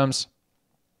Pandora's items.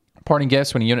 Parting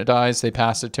Gifts, when a unit dies, they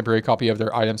pass a temporary copy of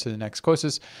their items to the next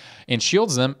closest and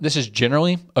shields them. This is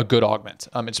generally a good augment,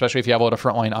 especially if you have a lot of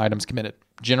frontline items committed.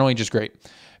 Generally just great.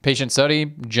 Patient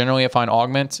Study, generally a fine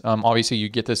augment. Obviously, you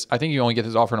get this, I think you only get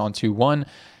this offered on 2-1.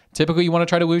 Typically, you want to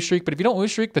try to lose streak, but if you don't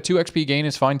lose streak, the 2 XP gain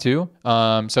is fine too.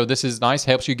 So this is nice,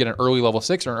 helps you get an early level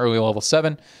 6 or an early level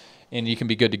 7. And you can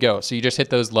be good to go. So you just hit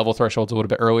those level thresholds a little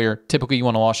bit earlier. Typically, you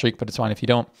want a lost streak, but it's fine if you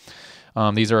don't.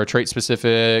 These are a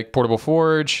trait-specific Portable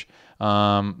Forge.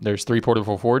 There's 3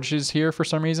 Portable Forges here for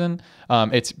some reason.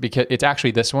 It's because it's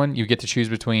actually this one. You get to choose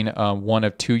between one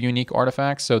of 2 unique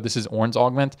artifacts. So this is Ornn's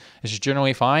Augment. This is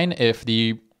generally fine if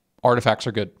the artifacts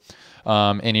are good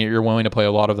and you're willing to play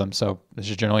a lot of them. So this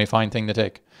is generally a fine thing to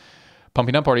take.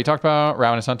 Pumping Up, already talked about.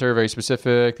 Ravenous Hunter, very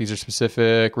specific. These are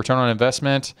specific. Return on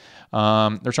Investment.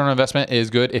 Return on Investment is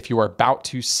good if you are about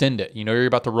to send it. You're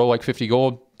about to roll like 50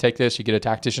 gold. Take this, you get a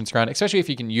Tactician's Crown, especially if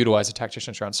you can utilize a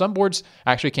Tactician's Crown. Some boards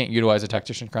actually can't utilize a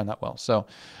Tactician's Crown that well. So,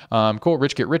 cool.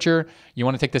 Rich Get Richer. You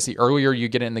want to take this, the earlier you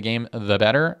get it in the game, the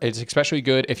better. It's especially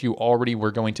good if you already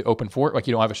were going to open fort, like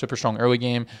you don't have a super strong early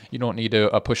game. You don't need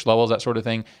to push levels, that sort of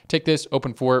thing. Take this,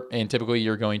 open fort, and typically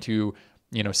you're going to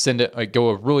send it, like go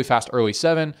a really fast early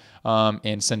 7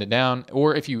 and send it down.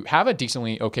 Or if you have a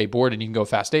decently okay board and you can go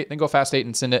fast 8, then go fast 8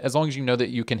 and send it, as long as you know that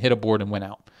you can hit a board and win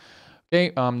out.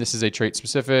 Okay, this is a trait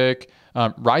specific.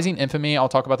 Rising Infamy, I'll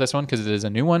talk about this one because it is a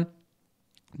new one.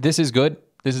 This is good.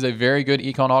 This is a very good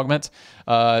econ augment.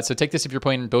 So take this if you're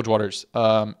playing Bilgewater's.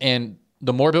 And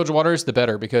the more Bilgewaters, the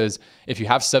better, because if you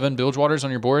have 7 Bilgewaters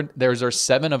on your board, there are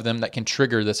 7 of them that can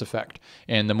trigger this effect.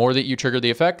 And the more that you trigger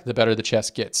the effect, the better the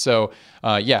chest gets. So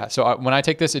when I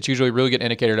take this, it's usually a really good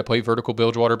indicator to play vertical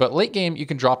Bilgewater. But late game, you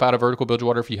can drop out of vertical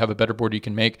Bilgewater if you have a better board you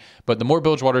can make. But the more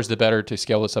Bilgewaters, the better to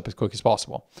scale this up as quick as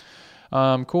possible.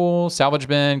 Cool. Salvage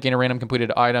bin, gain a random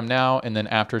completed item now, and then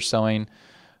after selling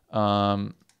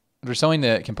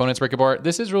the components break apart.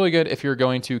 This is really good if you're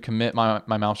going to commit, my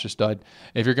mouse just died.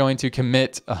 If you're going to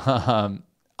commit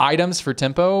items for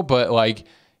tempo, but like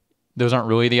those aren't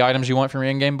really the items you want from your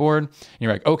in-game board, and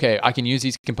you're like, okay, I can use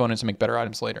these components to make better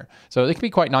items later. So they can be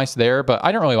quite nice there, but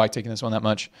I don't really like taking this one that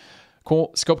much.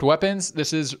 Cool. Scoped weapons.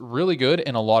 This is really good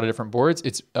in a lot of different boards.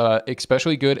 It's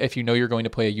especially good if you know you're going to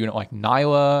play a unit like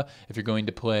Nyla, if you're going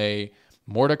to play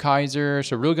Mordekaiser.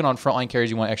 So really good on frontline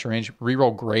carries. You want extra range.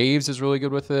 Reroll Graves is really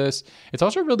good with this. It's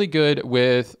also really good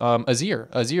with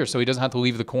Azir, so he doesn't have to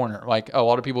leave the corner. Like a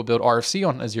lot of people build RFC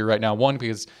on Azir right now. One,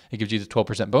 because it gives you the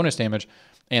 12% bonus damage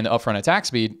and the upfront attack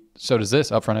speed. So does this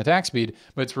upfront attack speed.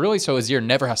 But it's really so Azir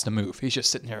never has to move. He's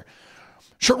just sitting here.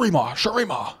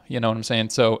 Shurima. You know what I'm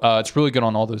saying? So it's really good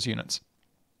on all those units.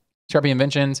 Scrappy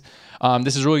Inventions.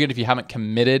 This is really good if you haven't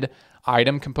committed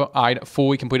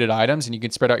fully completed items and you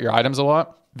can spread out your items a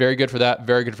lot. Very good for that.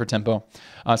 Very good for tempo.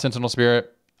 Sentinel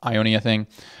Spirit, Ionia thing.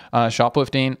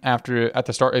 Shoplifting. At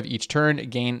the start of each turn,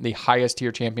 gain the highest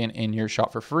tier champion in your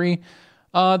shop for free.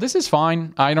 This is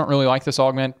fine. I don't really like this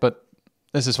augment, but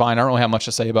this is fine. I don't really have much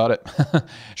to say about it.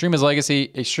 Shrima's Legacy,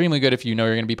 extremely good if you know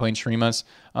you're going to be playing Shrimas.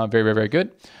 Very, very, very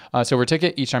good. Silver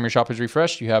Ticket, each time your shop is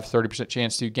refreshed, you have 30%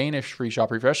 chance to gain a free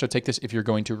shop refresh. So take this if you're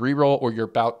going to reroll or you're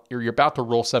about to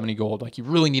roll 70 gold. Like you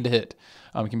really need to hit.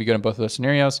 It can be good in both of those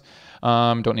scenarios.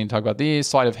 Don't need to talk about these.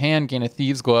 Sleight of Hand, gain a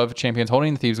Thieves Glove. Champions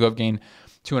holding the Thieves Glove gain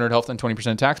 200 health and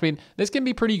 20% attack speed. This can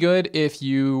be pretty good if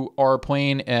you are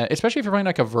playing, especially if you're playing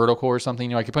like a vertical or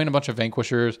something. Like you're playing a bunch of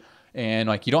Vanquishers and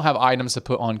like you don't have items to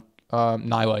put on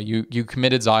Nyla. You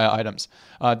committed Xayah items.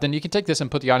 Then you can take this and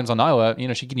put the items on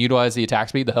Nyla. She can utilize the attack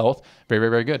speed, the health. Very,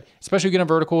 very, very good. Especially good in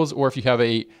verticals, or if you have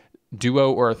a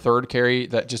duo or a third carry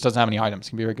that just doesn't have any items,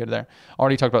 can be very good there.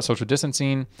 Already talked about social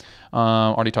distancing.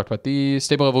 Already talked about these.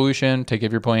 Stable evolution. Take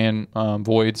if you're playing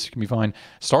voids, can be fine.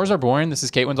 Stars Are Born. This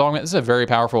is Caitlyn's augment. This is a very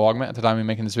powerful augment at the time of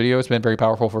making this video. It's been very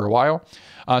powerful for a while.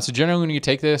 So generally when you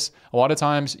take this, a lot of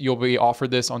times you'll be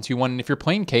offered this on 2-1. And if you're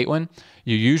playing Caitlyn,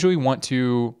 you usually want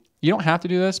to, you don't have to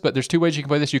do this, but there's 2 ways you can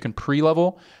play this. You can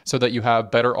pre-level so that you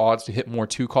have better odds to hit more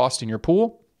 2 cost in your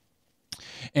pool.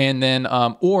 And then,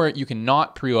 or you can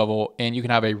not pre-level and you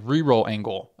can have a reroll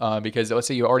angle because let's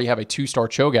say you already have a 2-star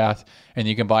Cho'Gath and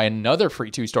you can buy another free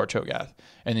 2-star Cho'Gath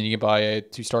and then you can buy a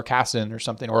 2-star Kassadin or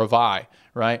something, or a Vi,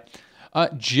 right?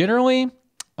 Generally,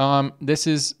 this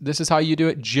is how you do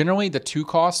it. Generally, the 2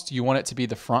 cost, you want it to be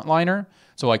the frontliner.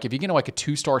 So like if you get like a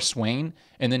 2-star Swain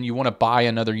and then you want to buy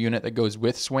another unit that goes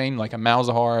with Swain, like a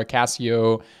Malzahar, a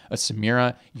Cassio, a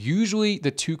Samira, usually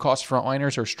the 2-cost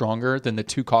frontliners are stronger than the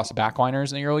 2-cost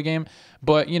backliners in the early game.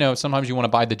 But sometimes you want to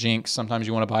buy the Jinx, sometimes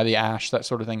you want to buy the Ashe, that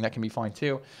sort of thing. That can be fine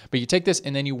too. But you take this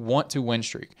and then you want to win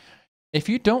streak. If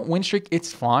you don't win streak,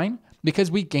 it's fine because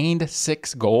we gained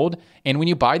 6 gold. And when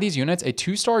you buy these units, a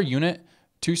 2-star unit,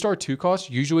 2-star 2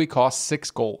 cost usually costs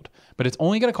 6 gold, but it's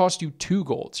only going to cost you 2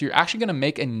 gold. So you're actually going to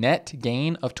make a net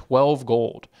gain of 12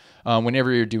 gold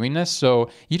whenever you're doing this. So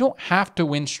you don't have to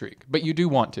win streak, but you do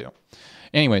want to.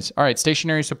 Anyways, all right,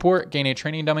 stationary support, gain a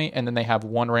training dummy, and then they have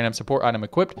 1 random support item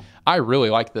equipped. I really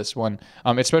like this one,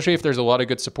 especially if there's a lot of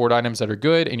good support items that are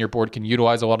good and your board can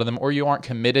utilize a lot of them, or you aren't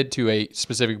committed to a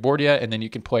specific board yet, and then you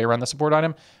can play around the support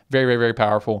item. Very, very, very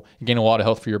powerful. You gain a lot of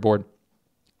health for your board.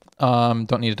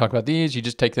 Don't need to talk about these. You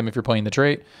just take them if you're playing the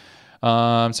trait.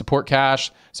 Support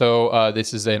cache. So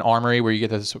this is an armory where you get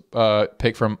this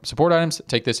pick from support items.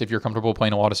 Take this if you're comfortable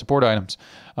playing a lot of support items.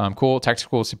 Cool.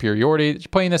 Tactical superiority. You're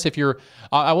playing this if you're,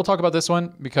 I will talk about this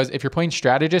one because if you're playing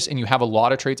strategist and you have a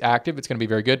lot of traits active, it's going to be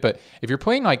very good. But if you're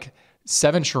playing like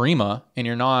 7 Shurima and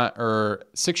you're not, or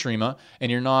 6 Shurima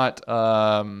and you're not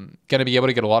going to be able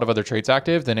to get a lot of other traits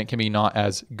active, then it can be not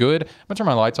as good. I'm going to turn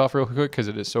my lights off real quick because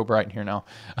it is so bright in here now.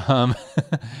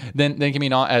 Then it can be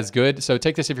not as good. So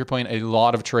take this if you're playing a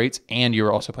lot of traits and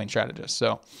you're also playing strategists.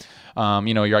 So,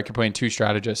 you're playing 2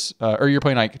 strategists or you're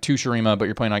playing like 2 Shurima, but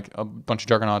you're playing like a bunch of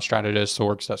Juggernaut strategists,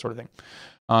 Sorks, that sort of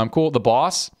thing. Cool. The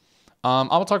boss.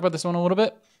 I will talk about this one a little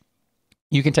bit.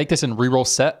 You can take this and reroll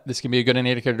Set. This can be a good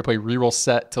indicator to play reroll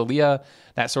Set, Talia,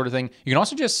 that sort of thing. You can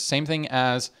also just, same thing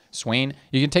as Swain.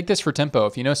 You can take this for tempo.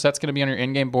 If you know Set's going to be on your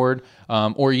in-game board,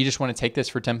 or you just want to take this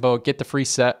for tempo, get the free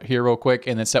Set here real quick,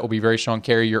 and then Set will be very strong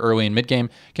carry your early and mid-game.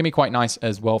 Can be quite nice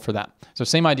as well for that. So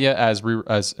same idea as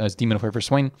Demon Flare for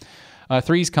Swain.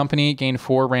 Three's Company, gain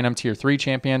 4 random tier 3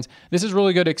 champions. This is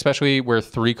really good, especially where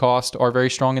 3 cost are very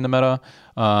strong in the meta.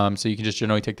 So you can just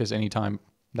generally take this anytime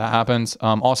that happens.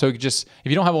 Also, just if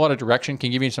you don't have a lot of direction,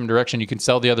 can give you some direction. You can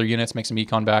sell the other units, make some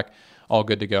econ back, all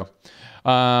good to go.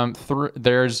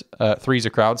 There's Three's a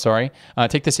Crowd. Sorry,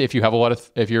 take this if you have a lot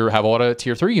of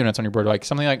tier 3 units on your board, like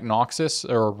something like Noxus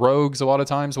or Rogues. A lot of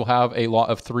times will have a lot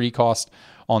of 3 cost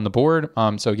on the board.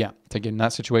 So yeah, take it in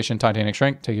that situation. Titanic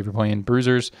Strength. Take it if you're playing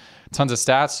Bruisers. Tons of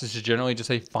stats. This is generally just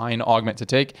a fine augment to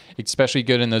take, especially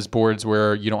good in those boards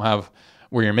where you don't have,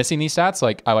 where you're missing these stats.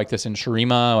 Like I like this in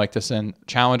Shurima, I like this in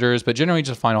Challengers, but generally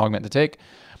just fine augment to take.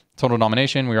 Total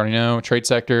Domination, we already know. Trade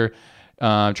Sector.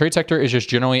 Trade Sector is just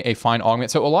generally a fine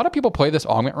augment. So a lot of people play this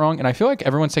augment wrong, and I feel like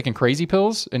everyone's taking crazy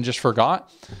pills and just forgot.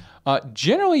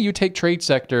 Generally, you take Trade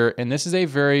Sector, and this is a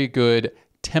very good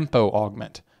tempo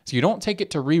augment. So you don't take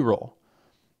it to reroll.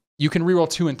 You can reroll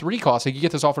 2 and 3 costs. Like you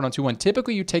get this offered on 2-1.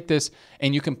 Typically, you take this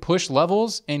and you can push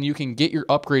levels and you can get your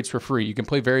upgrades for free. You can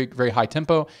play very, very high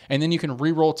tempo, and then you can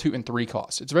reroll 2 and 3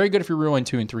 costs. It's very good if you're rerolling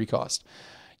 2 and 3 costs.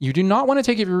 You do not want to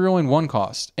take it if you're rerolling 1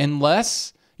 cost,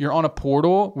 unless you're on a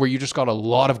portal where you just got a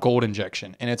lot of gold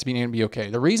injection and it's going to be okay.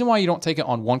 The reason why you don't take it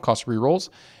on 1 cost rerolls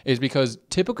is because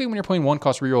typically when you're playing 1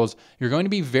 cost rerolls, you're going to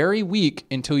be very weak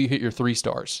until you hit your 3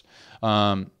 stars.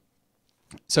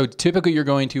 So typically you're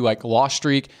going to like Lost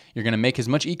Streak, you're going to make as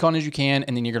much econ as you can,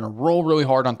 and then you're going to roll really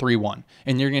hard on 3-1.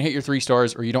 And you're going to hit your 3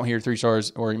 stars, or you don't hit your 3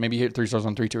 stars, or maybe you hit 3 stars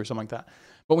on 3-2 or something like that.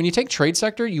 But when you take Trade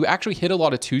Sector, you actually hit a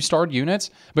lot of 2-starred units,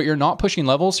 but you're not pushing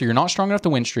levels, so you're not strong enough to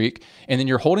win streak, and then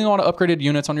you're holding a lot of upgraded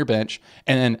units on your bench,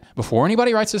 and then before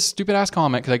anybody writes this stupid-ass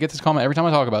comment, because I get this comment every time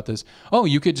I talk about this, oh,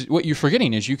 you could, what you're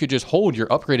forgetting is you could just hold your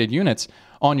upgraded units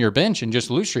on your bench and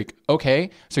just lose streak.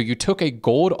 Okay, so you took a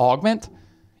gold augment.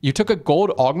 You took a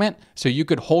gold augment so you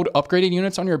could hold upgraded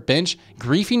units on your bench,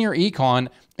 griefing your econ,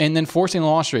 and then forcing a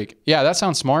loss streak. Yeah, that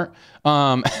sounds smart.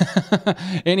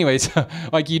 Anyways,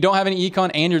 like you don't have any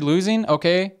econ and you're losing.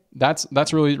 Okay, that's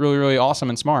really, really, really awesome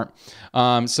and smart.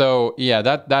 So yeah,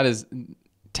 that is.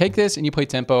 Take this and you play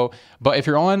tempo, but if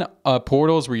you're on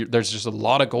portals where there's just a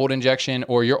lot of gold injection,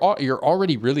 or you're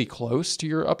already really close to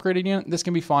your upgraded unit, this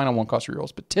can be fine on 1 cost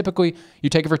rerolls. But typically, you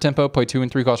take it for tempo, play 2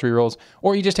 and 3 cost rerolls,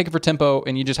 or you just take it for tempo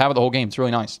and you just have it the whole game. It's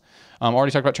really nice.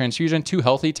 Already talked about Transfusion. 2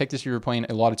 healthy. Take this if you're playing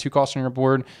a lot of 2 costs on your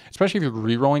board, especially if you're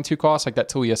rerolling 2 costs, like that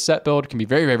Talia Set build can be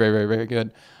very, very, very, very, very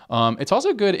good. It's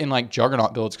also good in like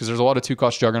Juggernaut builds because there's a lot of 2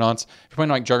 cost Juggernauts. If you're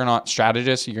playing like Juggernaut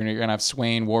strategists, you're gonna have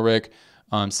Swain, Warwick,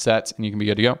 sets, and you can be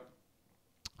good to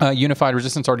go. Unified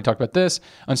Resistance, already talked about this.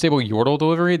 Unstable Yordle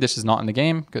delivery. This is not in the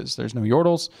game because there's no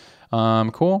Yordles.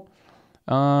 Cool.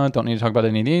 Don't need to talk about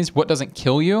any of these. What doesn't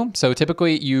kill you? So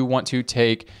typically you want to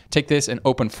take this and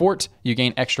open fort. You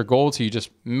gain extra gold. So you just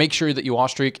make sure that you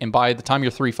lost streak. And by the time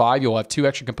you're 3-5, you'll have 2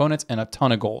 extra components and a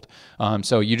ton of gold.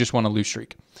 So you just want to lose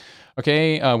streak.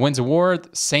 Okay, Winds of War,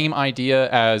 same idea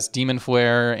as Demon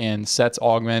Flare and Set's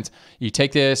Augment. You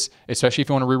take this, especially if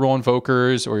you want to reroll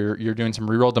Invokers or you're doing some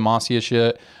reroll Demacia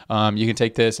shit, you can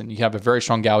take this and you have a very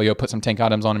strong Galio, put some tank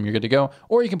items on them, you're good to go.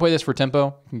 Or you can play this for tempo,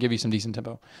 it can give you some decent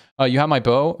tempo. You have my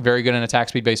bow, very good in attack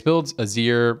speed based builds,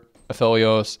 Azir,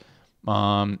 Aphelios,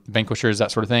 Vanquishers,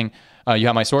 that sort of thing. You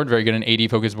have my sword, very good in AD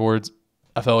focus boards,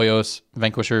 Aphelios,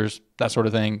 Vanquishers, that sort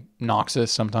of thing, Noxus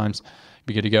sometimes,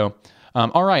 be good to go.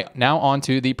 All right, now on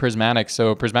to the Prismatic.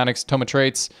 So Prismatic's Toma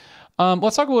traits.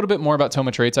 Let's talk a little bit more about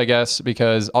Toma traits, I guess,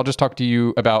 because I'll just talk to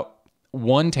you about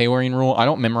one tailoring rule. I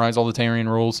don't memorize all the tailoring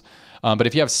rules, but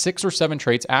if you have 6 or 7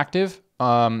 traits active,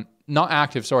 not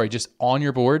active, sorry, just on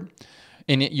your board,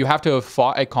 and you have to have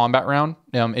fought a combat round.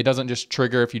 It doesn't just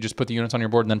trigger if you just put the units on your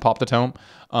board and then pop the tome.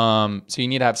 So you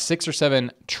need to have 6 or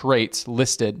 7 traits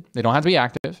listed. They don't have to be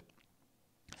active.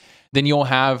 Then you'll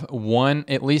have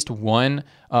at least one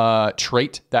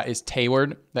trait that is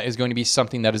tailored, that is going to be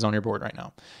something that is on your board right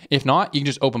now. If not, you can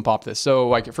just open pop this. So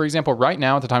like, for example, right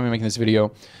now at the time of making this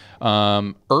video,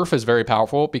 Earth is very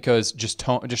powerful because just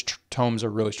tomes are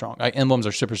really strong. Emblems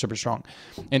are super, super strong.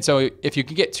 And so if you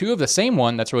can get 2 of the same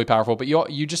one, that's really powerful. But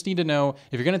you just need to know,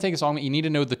 if you're going to take this augment, you need to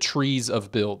know the trees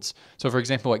of builds. So for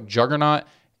example, like Juggernaut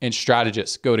and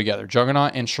Strategist go together.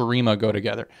 Juggernaut and Shurima go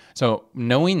together. So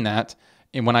knowing that,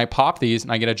 and when I pop these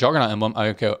and I get a Juggernaut emblem,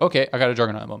 I go, okay, I got a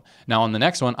Juggernaut emblem. Now on the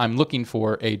next one, I'm looking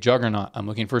for a Juggernaut. I'm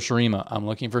looking for Shurima. I'm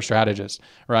looking for Strategist,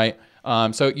 right?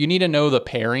 So you need to know the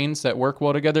pairings that work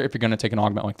well together if you're going to take an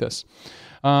augment like this.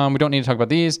 We don't need to talk about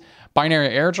these. Binary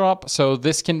airdrop. So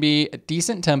this can be a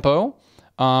decent tempo,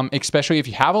 especially if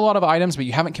you have a lot of items, but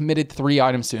you haven't committed 3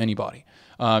 items to anybody.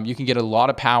 You can get a lot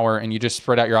of power and you just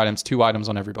spread out your items, 2 items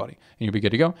on everybody, and you'll be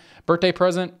good to go. Birthday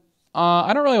present.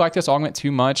 I don't really like this augment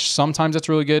too much. Sometimes it's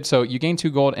really good. So you gain 2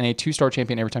 gold and a 2-star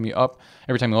champion every time you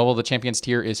level. The champion's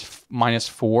tier is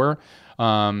 -4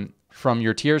 from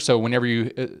your tier. So whenever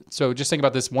so just think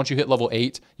about this. Once you hit level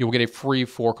 8, you will get a free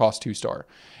 4-cost 2-star.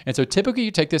 And so typically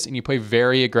you take this and you play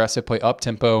very aggressive, play up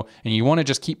tempo, and you want to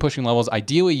just keep pushing levels.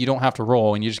 Ideally, you don't have to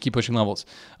roll and you just keep pushing levels.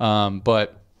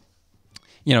 But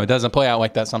you know, it doesn't play out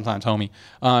like that sometimes, homie.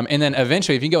 And then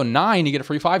eventually, if you go 9, you get a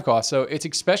free 5-cost. So it's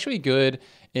especially good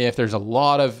if there's a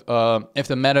lot of, if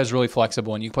the meta is really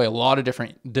flexible and you play a lot of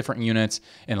different units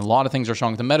and a lot of things are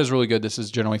strong. If the meta is really good, this is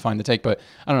generally fine to take. But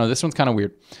I don't know, this one's kind of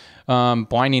weird.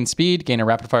 Blinding speed, gain a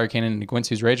rapid fire cannon and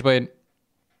Gwynsu's Rage Blade.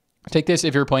 Take this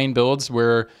if you're playing builds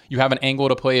where you have an angle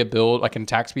to play a build, like an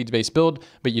attack speed based build,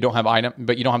 but you don't have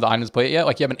the items to play it yet.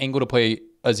 Like you have an angle to play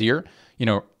Azir, you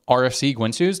know, RFC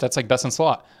Gwynsu's, that's like best in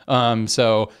slot.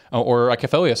 Or like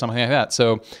Ophelia, something like that.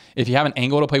 So if you have an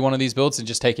angle to play one of these builds, then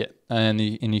just take it and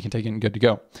you can take it and good to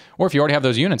go. Or if you already have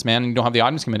those units, man, and you don't have the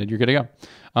items committed, you're good to go.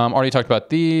 Already talked about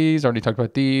these.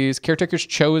 Caretaker's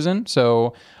Chosen.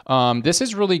 So this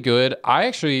is really good.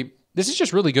 This is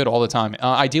just really good all the time.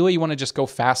 Ideally, you want to just go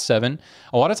fast 7.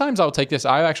 A lot of times I'll take this.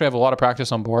 I actually have a lot of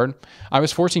practice on board. I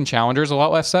was forcing challengers a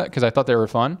lot last set because I thought they were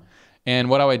fun.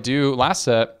 And what I would do last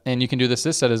set, and you can do this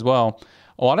set as well,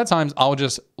 a lot of times I'll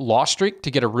just lost streak to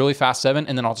get a really fast 7,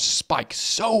 and then I'll just spike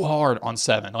so hard on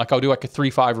 7. Like I'll do like a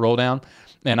 3-5 roll down,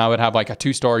 and I would have like a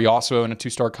 2-star Yasuo and a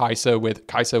 2-star Kai'Sa, with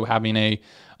Kai'Sa having a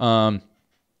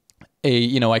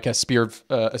spear of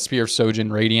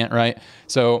Sojin Radiant, right?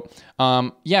 So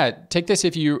yeah, take this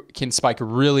if you can spike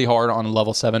really hard on a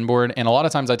level 7 board. And a lot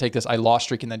of times I take this, I lost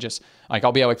streak, and then just like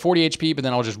I'll be at like 40 HP, but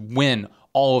then I'll just win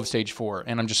all of stage 4,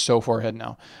 and I'm just so far ahead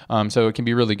now. So it can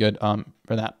be really good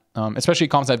for that. Especially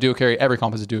comps that have duo carry. Every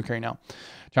comp is a duo carry now.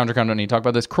 Challenger Crown, don't need to talk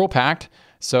about this. Cruel Pact.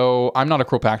 So I'm not a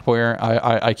Cruel Pact player.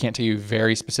 I can't tell you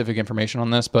very specific information on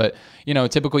this, but you know,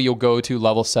 typically you'll go to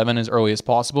level 7 as early as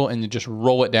possible and you just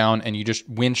roll it down and you just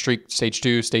win streak stage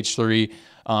 2, stage 3,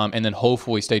 and then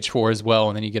hopefully stage 4 as well,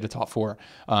 and then you get a top 4.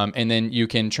 And then you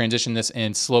can transition this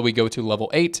and slowly go to level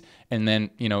 8 and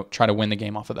then, you know, try to win the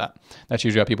game off of that. That's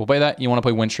usually how people play that. You want to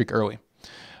play win streak early.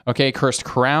 Okay, Cursed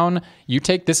Crown. You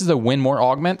take, this is a win more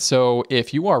augment. So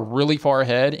if you are really far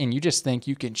ahead and you just think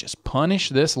you can just punish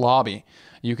this lobby,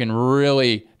 you can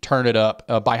really turn it up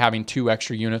by having 2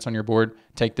 extra units on your board.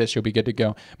 Take this, you'll be good to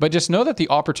go. But just know that the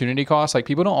opportunity cost, like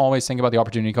people don't always think about the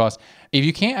opportunity cost. If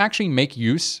you can't actually make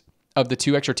use of the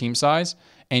 2 extra team size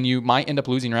and you might end up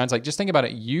losing rounds, like just think about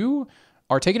it. You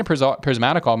are taking a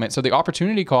prismatic augment. So the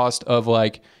opportunity cost of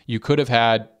like, you could have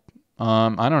had,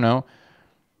 I don't know,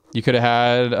 you could have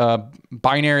had a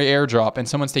binary airdrop and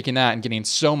someone's taking that and getting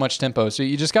so much tempo. So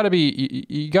you just got to be,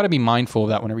 you got to be mindful of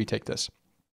that whenever you take this.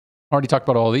 Already talked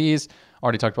about all these.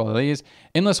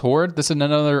 Endless Horde. This is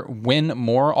another win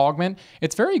more augment.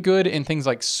 It's very good in things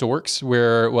like Sorks,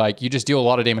 where like you just deal a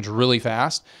lot of damage really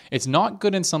fast. It's not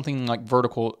good in something like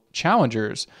vertical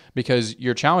challengers because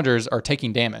your challengers are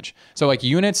taking damage. So like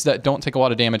units that don't take a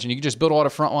lot of damage, and you can just build a lot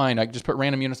of front line, like just put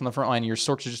random units on the front line, your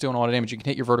Sorks are just doing a lot of damage. You can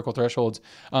hit your vertical thresholds.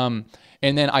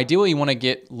 And then ideally you want to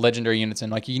get legendary units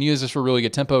in. Like you can use this for really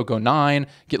good tempo, go 9,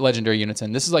 get legendary units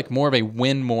in. This is like more of a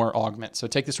win more augment. So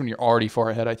take this when you're already far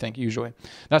ahead, I think, usually.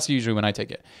 That's usually when I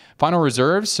take it. Final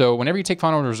reserves. So whenever you take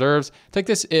final reserves, take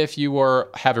this if you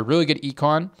have a really good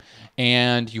econ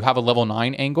and you have a level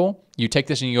 9 angle, you take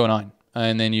this and you go 9.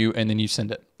 And then you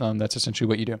send it. That's essentially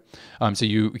what you do. So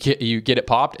you get it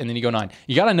popped and then you go 9.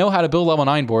 You got to know how to build level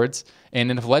 9 boards. And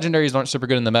then if legendaries aren't super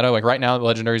good in the meta, like right now, the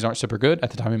legendaries aren't super good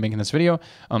at the time of making this video.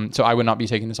 So I would not be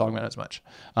taking this augment as much.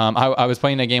 I was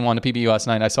playing a game on the PBE last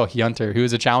night. I saw Hunter, who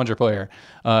is a challenger player.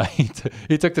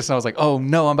 He took this and I was like, oh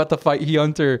no, I'm about to fight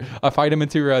Hunter. I fight him in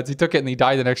 2 rounds. He took it and he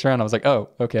died the next round. I was like, oh,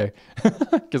 okay.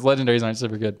 Because legendaries aren't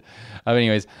super good. But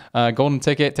anyways, golden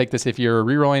ticket. Take this if you're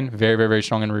rerolling. Very, very, very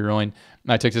strong in rerolling.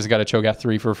 I took this, got a Cho'Gath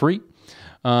 3 for free.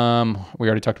 We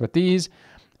already talked about these.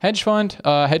 Hedge fund,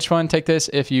 take this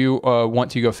if you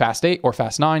want to go fast 8 or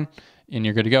fast 9, and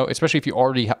you're good to go, especially if you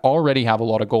already have a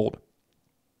lot of gold.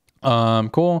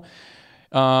 Cool.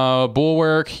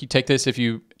 Bulwark, you take this if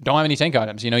you don't have any tank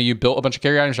items. You know, you built a bunch of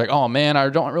carry items, you're like, oh man, I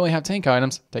don't really have tank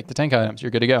items. Take the tank items,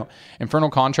 you're good to go. Infernal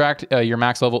Contract, your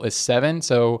max level is 7,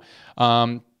 so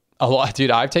A lot, dude.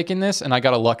 I've taken this and I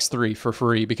got a Lux 3 for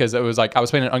free because it was like I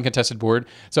was playing an uncontested board.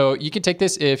 So you can take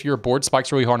this if your board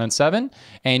spikes really hard on 7,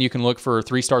 and you can look for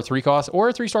 3-star 3 cost or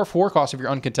a 3-star 4 cost if you're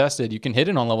uncontested. You can hit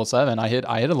it on level 7. I hit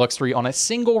a Lux 3 on a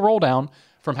single roll down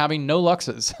from having no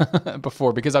Luxes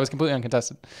before because I was completely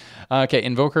uncontested. Okay,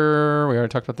 Invoker. We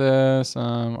already talked about this.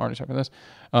 Already talked about this.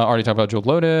 Already talked about Jeweled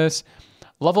Lotus.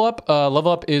 Level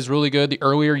up is really good. The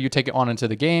earlier you take it on into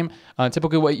the game,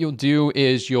 typically what you'll do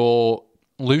is you'll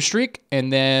lose streak,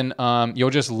 and then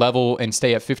you'll just level and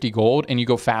stay at 50 gold, and you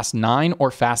go fast 9 or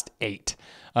fast 8.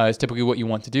 Is typically what you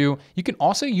want to do. You can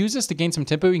also use this to gain some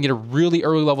tempo. You can get a really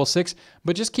early level 6,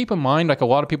 but just keep in mind, like a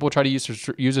lot of people try to use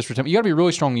this for tempo. You got to be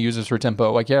really strong to use this for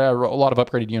tempo. Like, yeah, a lot of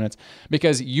upgraded units,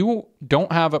 because you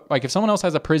don't have like if someone else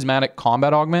has a prismatic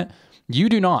combat augment, you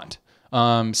do not.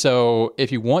 So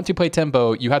if you want to play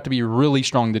tempo, you have to be really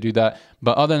strong to do that.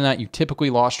 But other than that, you typically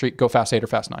lost streak, go fast 8 or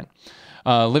fast 9.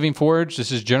 Living Forge,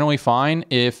 this is generally fine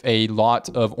if a lot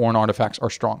of Ornn artifacts are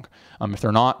strong. If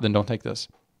they're not, then don't take this.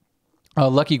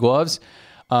 Lucky Gloves.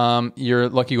 Your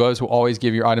Lucky Gloves will always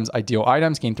give your items ideal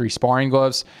items, gain 3 sparring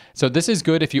gloves. So this is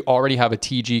good if you already have a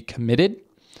TG committed.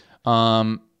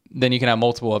 Then you can have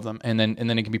multiple of them, and then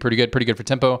it can be pretty good for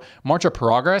tempo. March of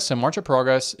Progress, and March of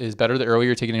Progress is better the earlier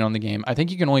you're taking it on the game. I think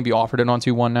you can only be offered it on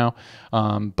 2-1 now,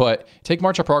 but take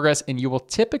March of Progress, and you will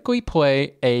typically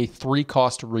play a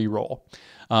 3-cost reroll,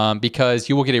 because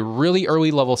you will get a really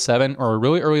early level 7 or a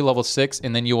really early level 6,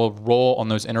 and then you will roll on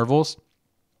those intervals.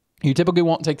 You typically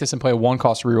won't take this and play a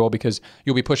 1-cost reroll because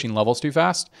you'll be pushing levels too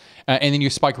fast, and then you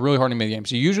spike really hard in the game.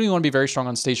 So you usually want to be very strong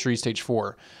on stage 3, stage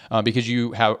 4, because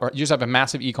you just have a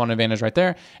massive econ advantage right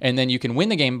there, and then you can win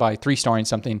the game by 3-starring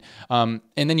something, and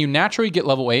then you naturally get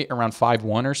level 8 around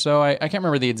 5-1 or so. I can't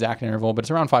remember the exact interval, but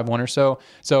it's around 5-1 or so.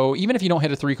 So even if you don't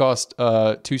hit a 3-cost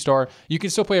 2-star, you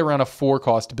can still play around a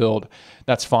 4-cost build.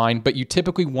 That's fine, but you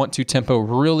typically want to tempo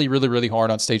really, really, really hard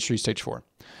on stage 3, stage 4.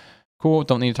 Cool,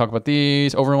 don't need to talk about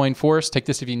these. Overwhelming Force, take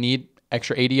this if you need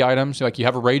extra 80 items. Like you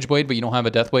have a Rage Blade, but you don't have a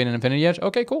Death Blade and Infinity Edge.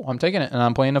 Okay, cool, I'm taking it, and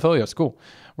I'm playing Aphelios. Cool,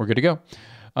 we're good to go.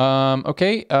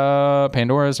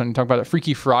 Pandora's, I need to talk about it.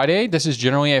 Freaky Friday. This is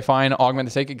generally a fine augment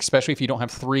to take, especially if you don't have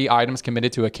 3 items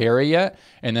committed to a carry yet.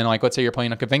 And then, like, let's say you're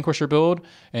playing like a Vanquisher build,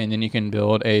 and then you can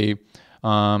build an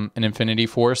Infinity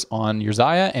Force on your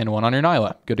Xayah and one on your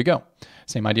Nyla. Good to go.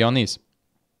 Same idea on these.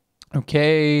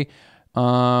 Okay.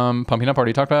 Pumping Up,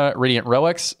 already talked about it. Radiant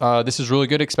Relics. This is really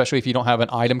good, especially if you don't have an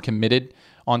item committed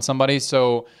on somebody.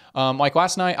 So, like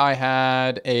last night, I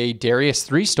had a Darius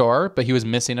 3-star, but he was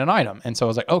missing an item. And so I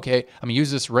was like, okay, I'm gonna use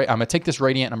this. I'm gonna take this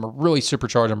Radiant, and I'm gonna really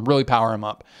supercharge him, really power him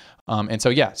up. And so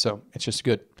yeah, so it's just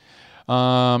good.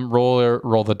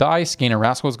 Roll the dice, gain a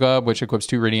Rascal's Glove, which equips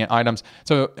 2 Radiant items.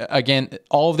 So again,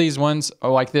 all of these ones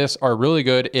like this are really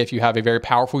good if you have a very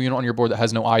powerful unit on your board that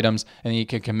has no items, and you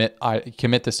can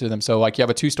commit this to them. So like you have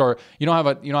a 2-star, you don't have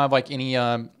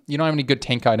any good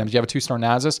tank items. You have a 2-star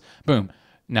Nasus, boom.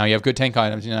 Now you have good tank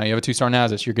items. Now you have a 2-star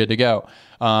Nasus, you're good to go.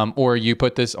 Or you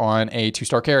put this on a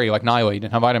 2-star carry like Nyla, you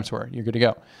didn't have items for it, you're good to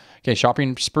go. Okay,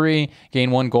 Shopping Spree,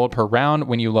 gain 1 gold per round.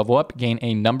 When you level up, gain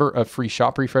a number of free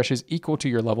shop refreshes equal to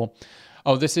your level.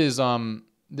 Oh, this is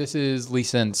Lee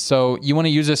Sin. So you want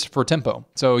to use this for tempo.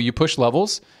 So you push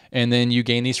levels, and then you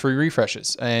gain these free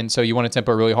refreshes. And so you want to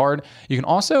tempo really hard. You can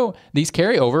also, these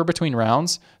carry over between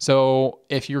rounds. So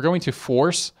if you're going to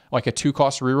force like a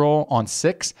 2-cost reroll on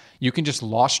 6, you can just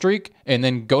lost streak and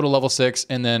then go to level 6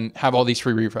 and then have all these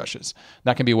free refreshes.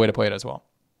 That can be a way to play it as well.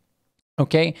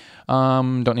 Okay,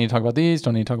 don't need to talk about these.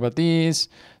 Don't need to talk about these.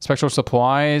 Spectral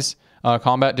Supplies,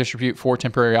 combat, distribute 4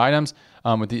 temporary items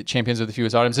with the champions with the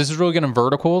fewest items. This is really good in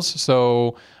verticals.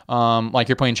 So like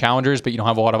you're playing challengers, but you don't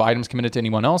have a lot of items committed to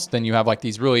anyone else. Then you have like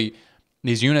these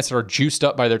units that are juiced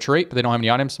up by their trait, but they don't have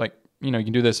any items. Like, you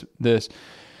can do this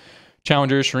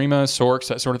challengers, Shurima, Sorks,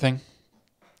 that sort of thing.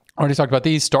 Already talked about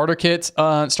these. Starter kits.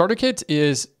 Starter kit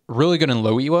is really good in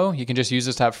low elo. You can just use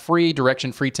this to have free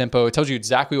direction, free tempo. It tells you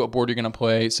exactly what board you're going to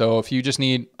play. So if you just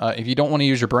need, if you don't want to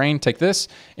use your brain, take this,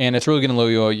 and it's really good in low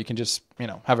elo. You can just,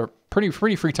 have a pretty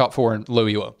free top 4 in low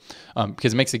elo,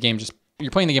 because it makes the game you're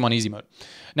playing the game on easy mode.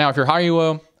 Now, if you're high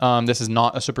elo, this is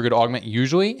not a super good augment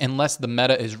usually, unless the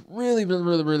meta is really, really,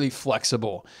 really, really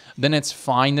flexible. Then it's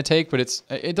fine to take, but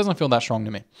it doesn't feel that strong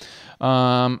to me.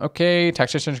 Okay,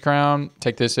 Taxation Crown.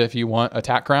 Take this if you want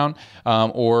Attack Crown,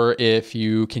 or if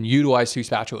you can utilize 2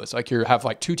 spatulas. Like you have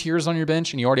like 2 tiers on your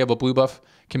bench, and you already have a blue buff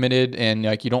committed, and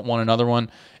like you don't want another one,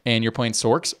 and you're playing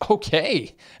Sorks.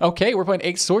 Okay, we're playing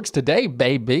 8 Sorks today,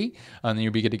 baby, and then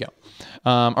you'll be good to go.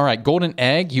 All right, Golden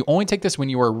Egg. You only take this when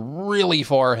you are really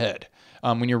far ahead.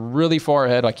 When you're really far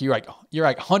ahead, like you're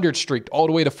like 100 streaked all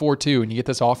the way to 4-2, and you get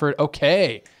this offered.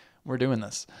 Okay, we're doing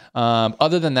this.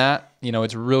 Other than that, you know,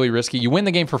 it's really risky. You win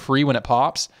the game for free when it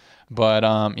pops, but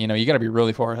you know, you got to be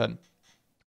really far ahead.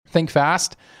 Think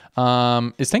Fast.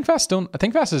 Is Think Fast still?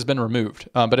 Think Fast has been removed,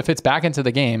 but if it's back into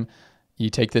the game, you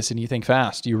take this and you think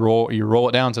fast. You roll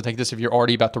it down. So take this if you're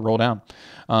already about to roll down.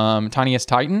 Tiniest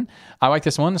Titan. I like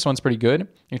this one. This one's pretty good.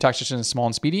 Your attack position is small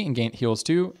and speedy and gain heals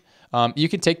too. You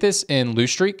can take this in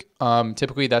Lose Streak.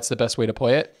 Typically, that's the best way to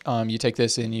play it. You take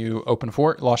this and you open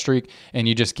Fort, Lost Streak, and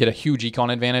you just get a huge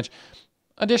econ advantage.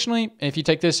 Additionally, if you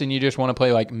take this and you just want to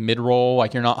play like mid-roll,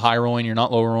 like you're not high rolling, you're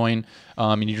not low rolling,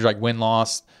 and you just like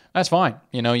win-loss, that's fine.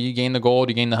 You know, you gain the gold,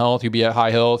 you gain the health, you be at high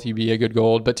health, you be a good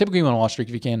gold, but typically you want to Lost Streak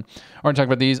if you can. We're going to talk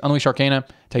about these. Unleash Arcana.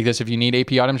 Take this if you need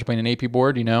AP items. You're playing an AP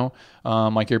board, you know,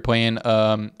 like you're playing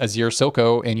a 0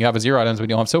 Silco and you have a 0 items, but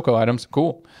you don't have Silco items.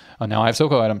 Cool. Now I have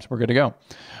Silco items. We're good to go.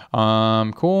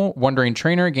 Cool. Wandering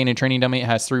Trainer. Gain a training dummy. It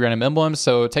has 3 random emblems.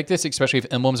 So take this, especially if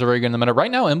emblems are very good in the meta.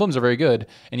 Right now, emblems are very good,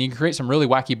 and you can create some really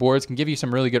wacky boards. Can give you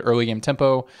some really good early game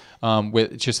tempo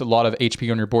with just a lot of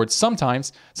HP on your board.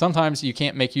 Sometimes you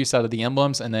can't make use out of the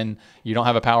emblems, and then you don't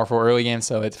have a powerful early game,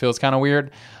 so it feels kind of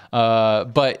weird.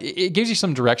 But it gives you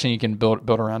some direction you can build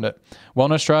around it.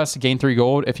 Wellness Trust. Gain 3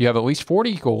 gold. If you have at least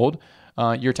 40 gold,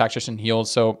 your attack position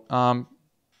heals. So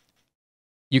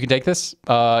you can take this.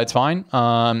 It's fine.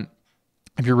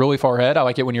 If you're really far ahead, I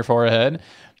like it when you're far ahead.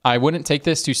 I wouldn't take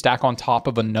this to stack on top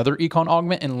of another econ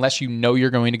augment unless you know you're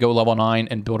going to go level 9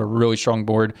 and build a really strong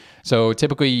board. So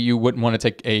typically you wouldn't want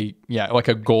to take like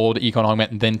a gold econ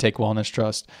augment and then take Wellness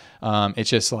Trust. It's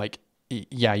just like,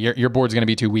 your board's going to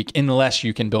be too weak unless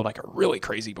you can build like a really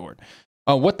crazy board.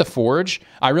 What the Forge.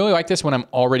 I really like this when I'm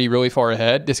already really far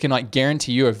ahead. This can like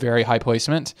guarantee you a very high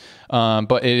placement,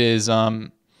 but it is...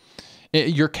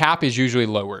 your cap is usually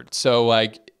lowered. So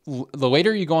like the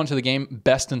later you go into the game,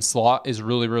 best in slot is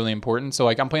really, really important. So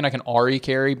like I'm playing like an RE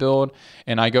carry build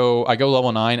and I go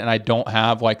level 9 and I don't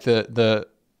have like the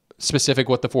specific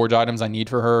what the Forge items I need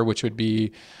for her, which would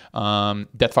be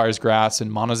Deathfire's Grass and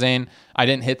Monozane. I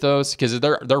didn't hit those because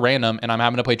they're random and I'm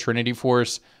having to play Trinity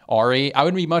Force RE. I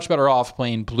would be much better off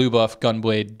playing Blue Buff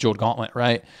Gunblade Jeweled Gauntlet,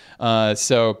 right?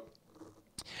 So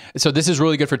this is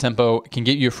really good for tempo. It can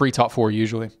get you a free top 4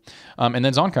 usually. And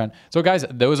then Zonkran. So guys,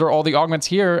 those are all the augments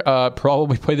here.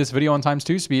 Probably play this video on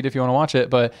 ×2 speed if you want to watch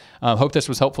it, but hope this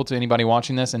was helpful to anybody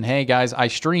watching this. And hey guys, I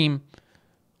stream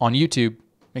on YouTube.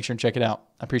 Make sure and check it out.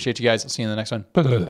 I appreciate you guys. I'll see you in the next one.